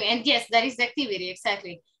definition. And yes, that is the activity,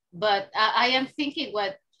 exactly. But I am thinking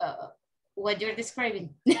what you're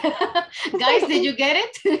describing. Guys, did you get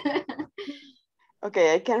it?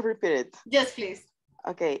 Okay, I can repeat it. Yes, please.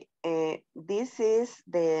 Okay, this is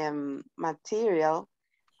the material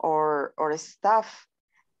or stuff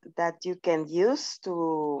that you can use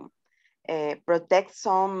to protect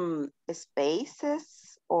some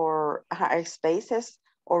spaces or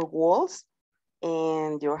walls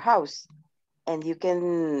in your house, and you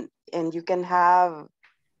can have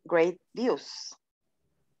great views.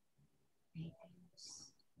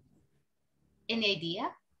 Any idea?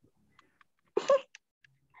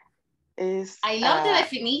 I love the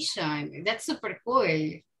definition. That's super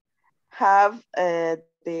cool. Have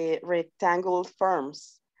the rectangle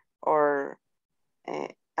forms, or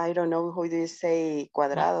I don't know, how do you say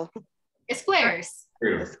cuadrado? Squares.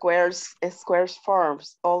 Squares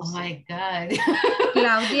forms also. Oh my God.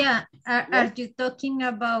 Claudia, are you talking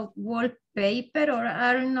about wallpaper, or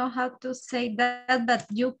I don't know how to say that, but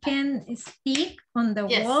you can stick on the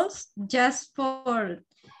walls just for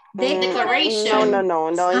decoration? No,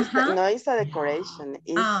 it's a decoration.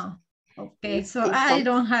 Okay, so I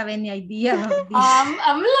don't have any idea about this.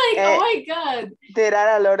 I'm like, oh my God. There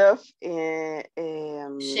are a lot of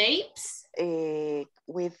shapes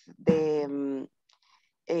with the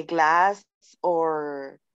glass,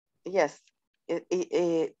 or yes,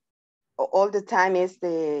 all the time is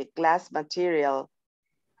the glass material.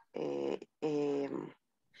 I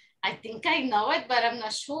think I know it, but I'm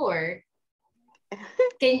not sure.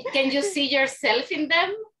 Can you see yourself in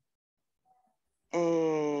them?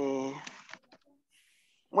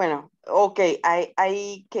 Bueno, okay,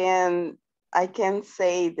 I can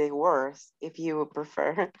say the words if you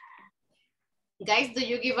prefer. Guys, do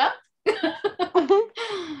you give up?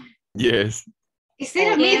 Yes. Is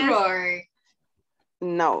it a mirror?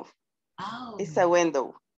 No. Oh. It's a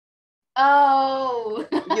window. Oh.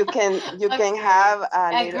 You can have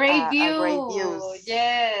a great view. A great view.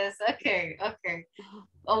 Yes. Okay.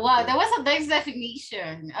 Oh wow, that was a nice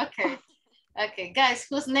definition. Okay, guys,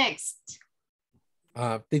 who's next?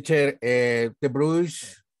 Teacher, the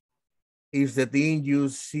brush is the thing you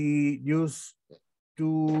use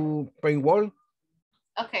to paint wall.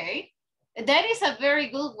 Okay, that is a very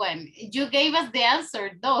good one. You gave us the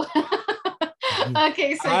answer though.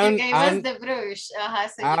 Okay, so you gave us the brush.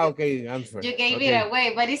 Okay, answer. You gave it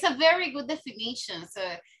away, but it's a very good definition. So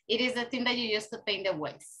it is the thing that you use to paint the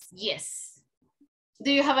walls. Yes.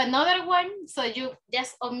 Do you have another one? So you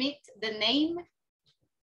just omit the name.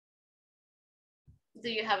 Do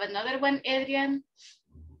you have another one, Adrian?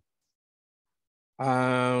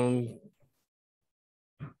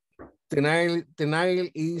 The nail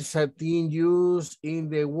is a thing used in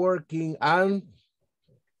the working and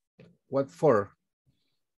what for?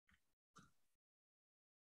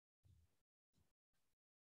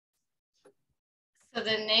 So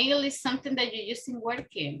the nail is something that you use in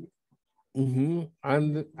working. Mm-hmm.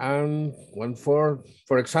 And one for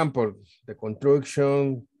example, the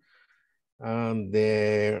construction and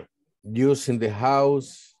the use in the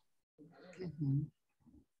house. Mm-hmm.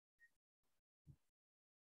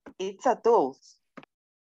 It's a tool.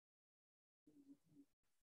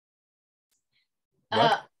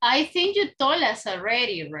 I think you told us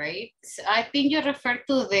already, right? So I think you referred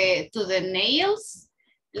to the nails,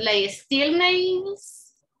 like steel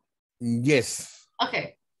nails. Yes.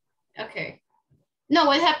 Okay. No,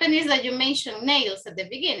 what happened is that you mentioned nails at the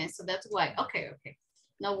beginning, so that's why. Okay.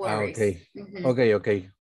 No worries. Okay. Mm-hmm. Okay.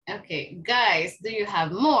 Okay, guys, do you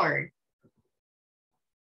have more?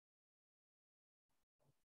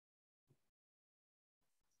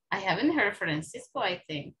 I haven't heard Francisco, I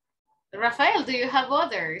think. Rafael, do you have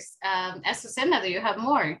others? Azucena, do you have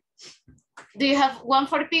more? Do you have one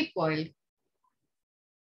for people?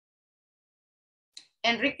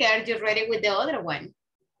 Enrique, are you ready with the other one?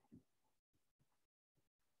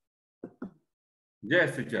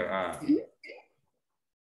 Yes, teacher.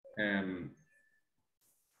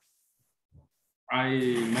 I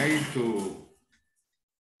made to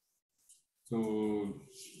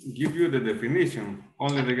give you the definition,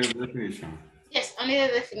 only the definition. Yes, only the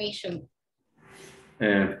definition.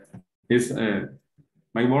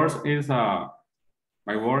 My word is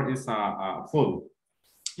a food.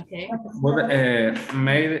 Okay. But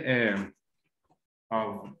made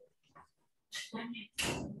of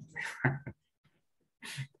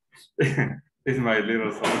it's my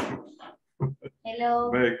little son.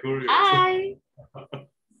 Hello. Very curious. Hi.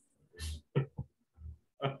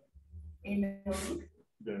 Hello.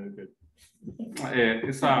 Yeah, okay.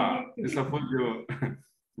 It's a food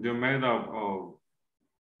you made of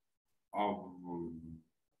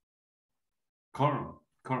corn.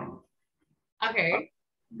 Okay.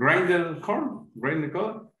 Grinded corn.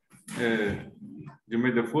 You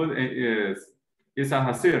made the food. It's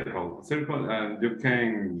a circle, and you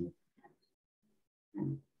can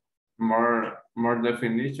more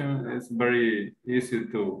definition. It's very easy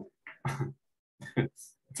to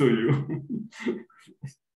to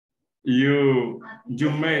you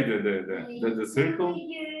made the circle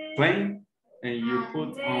plain, and you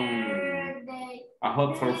put on a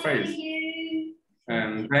hot surface,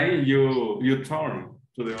 and then you turn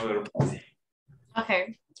to the other part.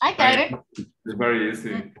 Okay. I got it. It's very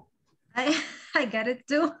easy. I got it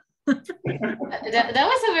too. That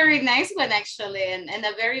was a very nice one, actually, and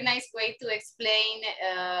a very nice way to explain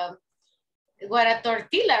what a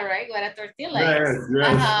tortilla, right? What a tortilla is.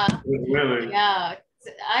 Yes, really. Yeah,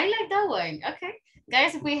 I like that one. Okay,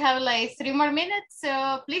 guys, we have like 3 more minutes,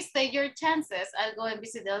 so please take your chances. I'll go and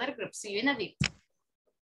visit the other group. See you in a bit.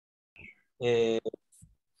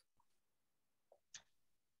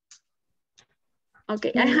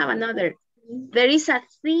 Okay, I have another. There is a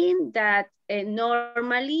thing that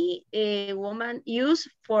normally a woman use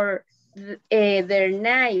for their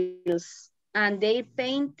nails, and they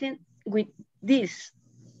painted with this.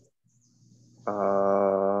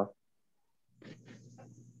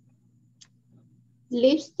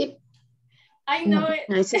 Lipstick. I know it.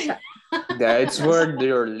 That's where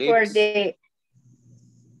your lips. For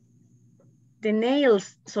the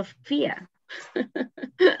nails, Sophia.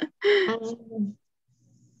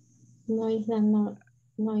 No, it's not.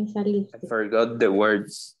 No, it's a lipstick. I forgot the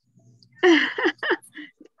words.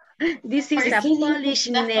 This is a Polish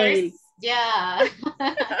nail. Yeah.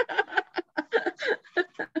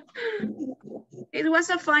 It was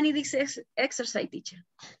a funny this exercise, teacher.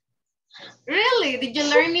 Really? Did you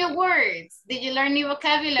learn new words? Did you learn new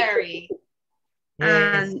vocabulary?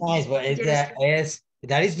 Yeah, it's nice, but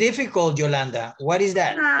that is difficult, Yolanda. What is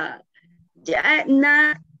that?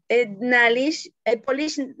 A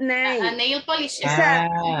polish nail. A nail polisher.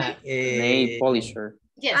 Nail polisher.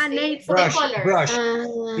 Yes, a nail brush. color. Brush.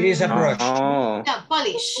 It is a brush. Oh. No,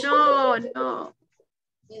 polish. No.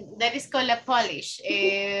 That is called a polish.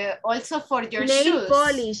 Also for your nail shoes.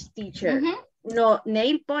 Polish, teacher. No,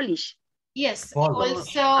 nail polish. Yes.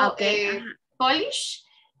 Polish. Also, Okay. polish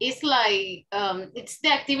is like, it's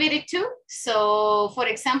the activity too. So, for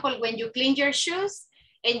example, when you clean your shoes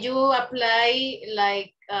and you apply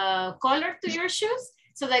like color to your shoes,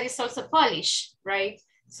 so that is also polish, right?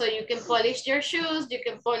 So you can polish your shoes, you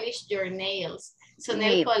can polish your nails. So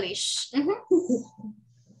nail polish.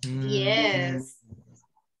 Yes.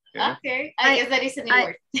 Okay, I guess that is a new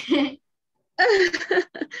word.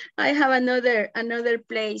 I have another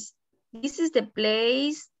place. This is the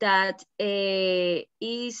place that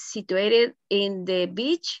is situated in the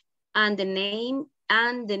beach, and the name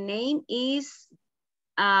is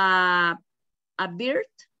a bird.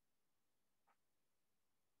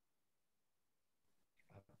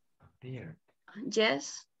 Beard.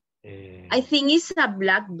 Yes. I think it's a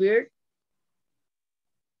blackbird.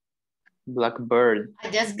 Blackbird. I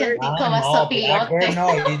just can think of a No, sopilote. no,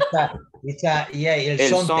 it's a el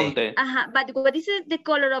sonte. But what is the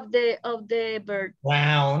color of the bird?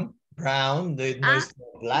 Brown. No, it's not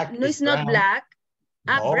black. No, it's not black.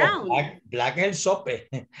 No, Brown. Black el sope.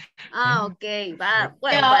 Okay. Well,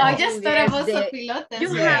 I just thought about sopilotes.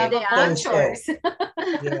 You have the answers.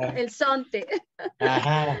 El sonte.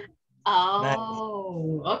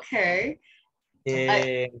 Oh, okay.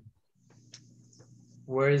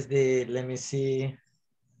 Where is let me see.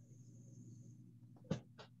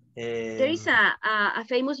 There is a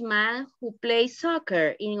famous man who plays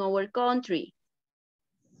soccer in our country.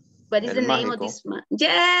 What is the name of this man?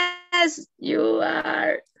 Yes, you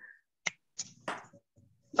are.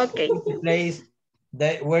 Okay. Where is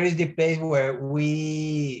the place where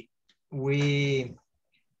we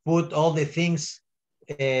put all the things,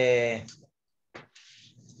 that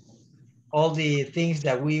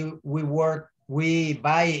we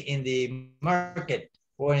buy in the market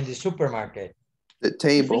or in the supermarket? The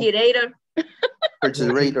table. Refrigerator.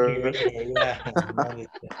 Refrigerator.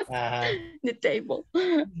 The table.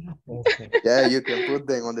 Yeah, you can put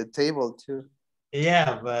them on the table too.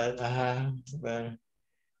 Yeah, but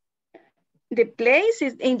the place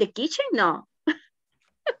is in the kitchen, no?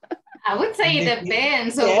 I would say it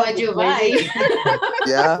depends on what you buy.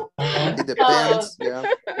 Yeah, it depends. Yeah.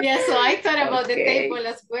 Yeah, so I thought about the table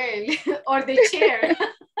as well, or the chair.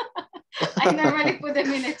 I normally put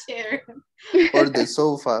them in a chair. Or the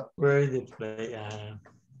sofa. Where is it?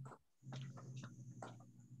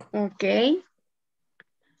 Okay.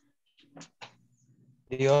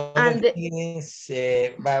 The other thing is,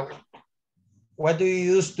 but what do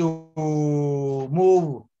you use to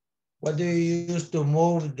move? What do you use to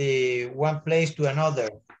move the one place to another?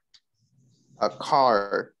 A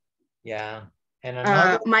car. Yeah. And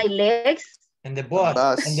another? My legs. And the bus.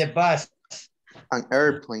 And the bus. An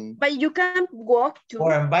airplane. But you can walk too.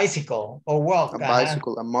 Or a bicycle or walk. A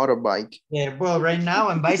bicycle, a motorbike. Yeah, well, right now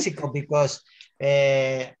I'm bicycle because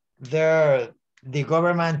the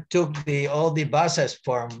government took all the buses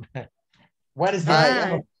from, what is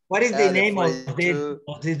the name of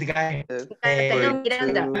this guy? Catalino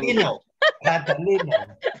Miranda.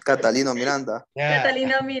 Catalino Miranda. Yeah.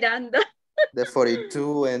 Catalino Miranda. The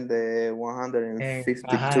 42 and the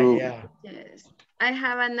 152. Yeah. Yes. I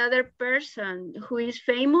have another person who is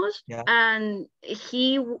famous, and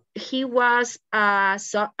he was a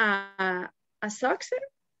soccer.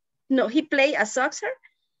 No, he played a soccer,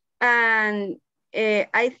 and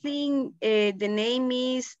I think the name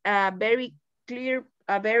is very clear,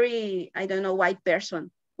 a very, I don't know, white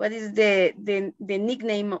person. What is the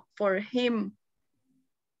nickname for him?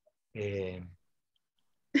 Is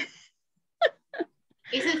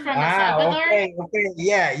it from El Salvador? Okay,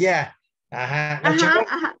 yeah.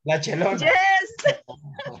 La Chelona. Yes.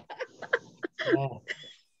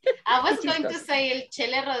 I was going to say El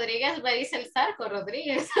Chele Rodriguez, but it's El Zarco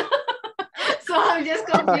Rodriguez. So I'm just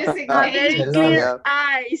confusing very clear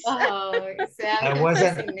eyes. Oh,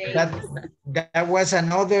 that was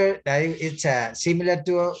another, it's similar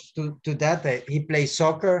to that. He plays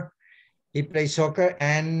soccer.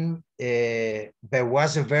 And there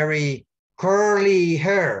was a very curly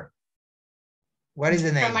hair. What is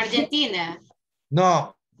the name? From Argentina.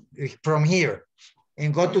 No, from here.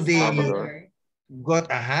 And go to the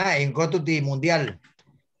Mundial.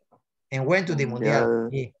 And went to the Mundial.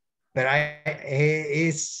 But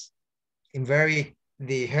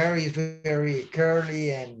the hair is very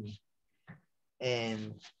curly and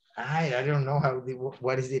I don't know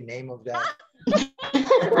what is the name of that.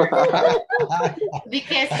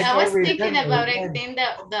 Because I was thinking about, I think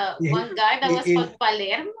the one guy that was called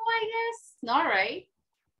Palermo, I guess. No, right?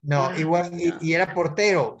 No, y era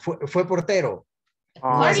portero, fue portero.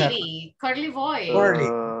 Curly boy. Curly,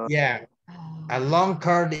 yeah. A long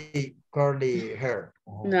curly hair.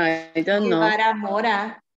 No, I don't know.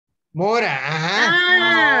 Mora,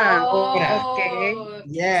 Okay.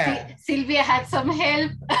 Yeah. Sylvia had some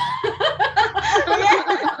help.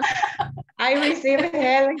 I received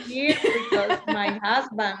help here because my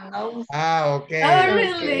husband knows. Okay. Oh,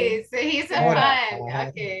 really? So he's a fan.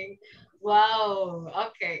 Okay. Wow.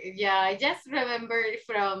 Okay. Yeah, I just remember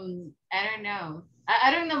from, I don't know.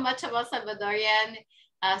 I don't know much about Salvadorian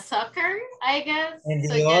soccer, I guess. And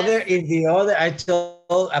the other, I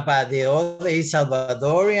told about the other is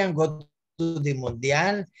Salvadorian, go to the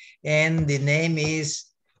Mundial, and the name is,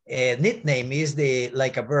 nickname is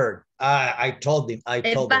like a bird. I told him.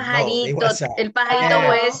 El pajarito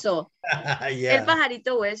hueso. Yeah. El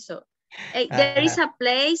pajarito hueso. There is a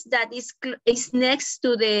place that is next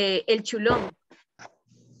to the El Chulón.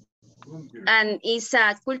 And it's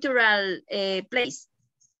a cultural place.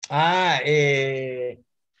 Marte,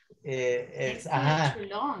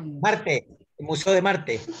 el Museo de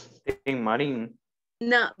Marte. En Marín.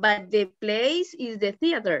 No, but the place is the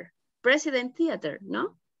theater, President Theater,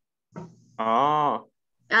 no? El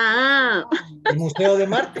Museo de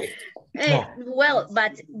Marte. No. Well,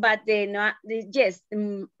 but yes,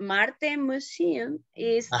 Marte Museum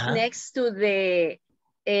is next to the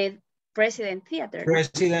President Theater.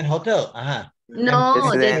 President Hotel.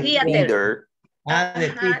 No, the theater.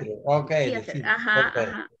 The theater. Okay. Theater. The theater.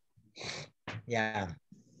 Okay. Yeah.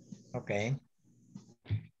 Okay.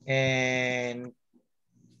 And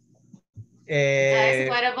guys,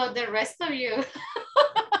 what about the rest of you?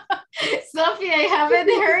 Sophie, I haven't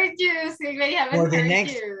heard you. Sylvia, I haven't heard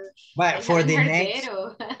you. But for the next,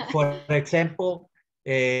 for example,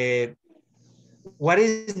 what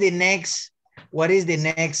is the next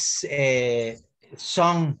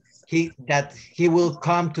song that he will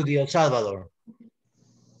come to the El Salvador?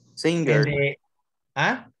 Singer.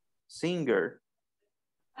 Singer.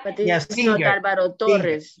 But it's not Álvaro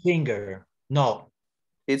Torres. Singer. No.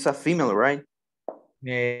 It's a female, right?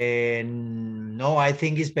 No, I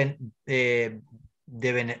think it's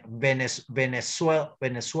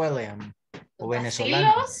Venezuelan or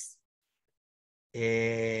Venezuelan.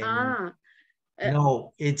 No,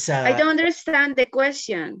 it's I don't understand the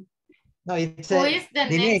question. no, it's Who is the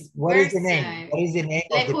name. next What is the person? name? What is the name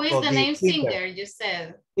Like of who is of the name singer? singer? You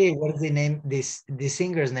said. Hey, what is the name? The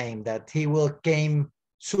singer's name that he will came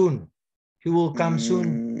soon. He will come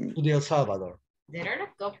soon to El Salvador. There are a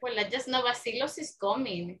couple. I just know Basilos is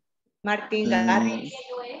coming. Martin Garrix.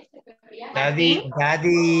 Daddy.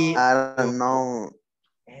 I don't know.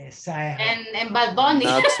 Yes, and Bad Bunny.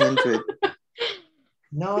 Not into it.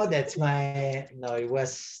 No, that's my, no, it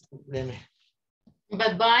was,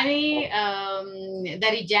 Bad Bunny,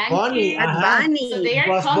 Daddy Yankee. Bunny, Bad Bunny. So they are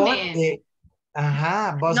Bugs coming.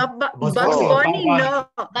 Bugs, No, Bugs Bugs Bunny, no.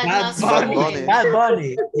 Bad Bunny. Bunny. Bad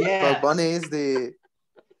Bunny, yeah. Bad Bunny is the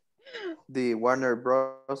Warner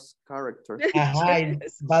Bros. Character.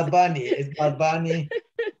 It's Bad Bunny. It's Bad Bunny.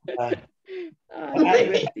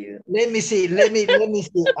 Let me see.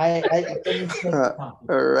 I can say all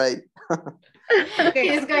right.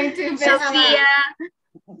 He's going to investigate.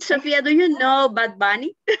 Sophia, do you know Bad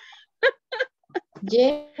Bunny?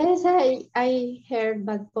 Yes, I heard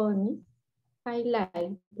Bad Bunny. I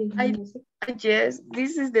like this music. Yes,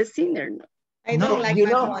 this is the singer. No? I don't like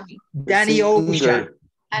Bad Bunny. Danny Ocean.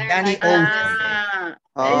 Danny Ocean.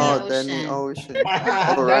 Oh, Danny Ocean.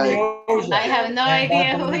 All right. I have no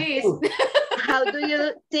idea who he is. How do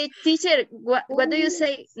you, teacher, what do you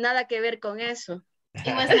say? Nada que ver con eso.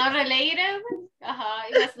 It was not related.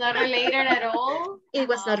 It was not related at all. It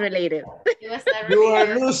was not related. It was not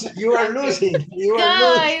related. You are losing.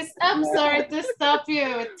 Guys, I'm sorry to stop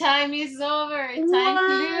you. Time is over. Time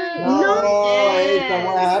flew. No, yes.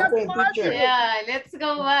 what happened, teacher? Yeah, let's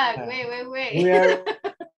go back. Wait. We are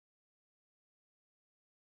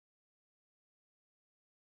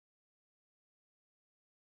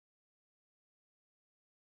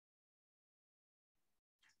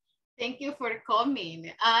Thank you for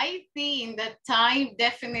coming. I think that time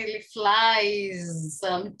definitely flies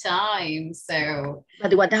sometimes. So,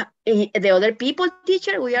 but what the other people,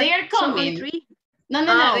 teacher? They are coming.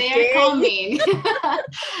 No, they okay. are coming.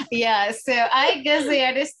 Yeah, so I guess they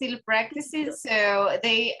are still practicing. So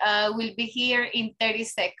they will be here in 30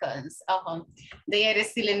 seconds. They are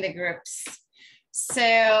still in the groups.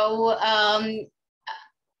 So,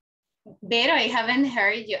 Vero, I haven't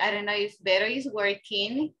heard you. I don't know if Vero is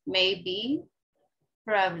working, maybe,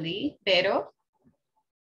 probably. Vero?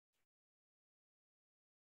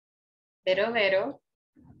 Vero.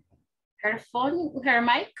 Her phone, her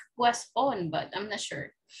mic was on, but I'm not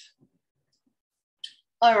sure.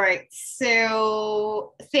 All right,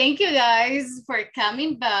 so thank you guys for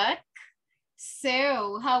coming back.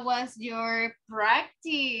 So how was your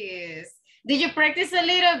practice? Did you practice a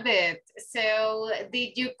little bit? So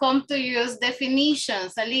did you come to use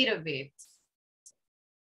definitions a little bit?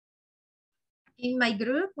 In my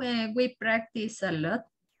group, we practice a lot.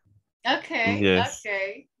 Okay, yes.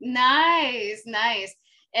 Okay. Nice.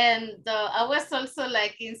 And I was also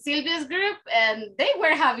like in Sylvia's group and they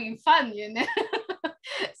were having fun,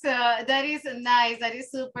 So that is nice. That is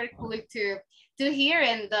super cool to hear.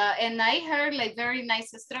 And I heard like very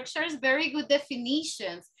nice structures, very good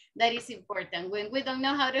definitions. That is important when we don't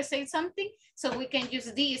know how to say something, so we can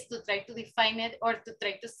use these to try to define it or to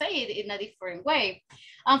try to say it in a different way.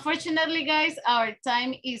 Unfortunately, guys, our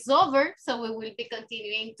time is over, so we will be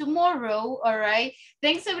continuing tomorrow, all right?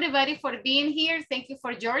 Thanks everybody for being here. Thank you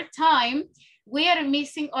for your time. We are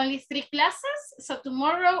missing only 3 classes, so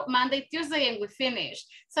tomorrow, Monday, Tuesday, and we finish.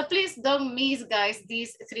 So please don't miss, guys,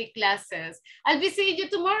 these 3 classes. I'll be seeing you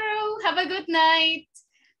tomorrow. Have a good night.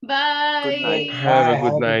 Bye. Good night. Have a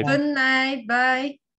good night. Good night. Bye.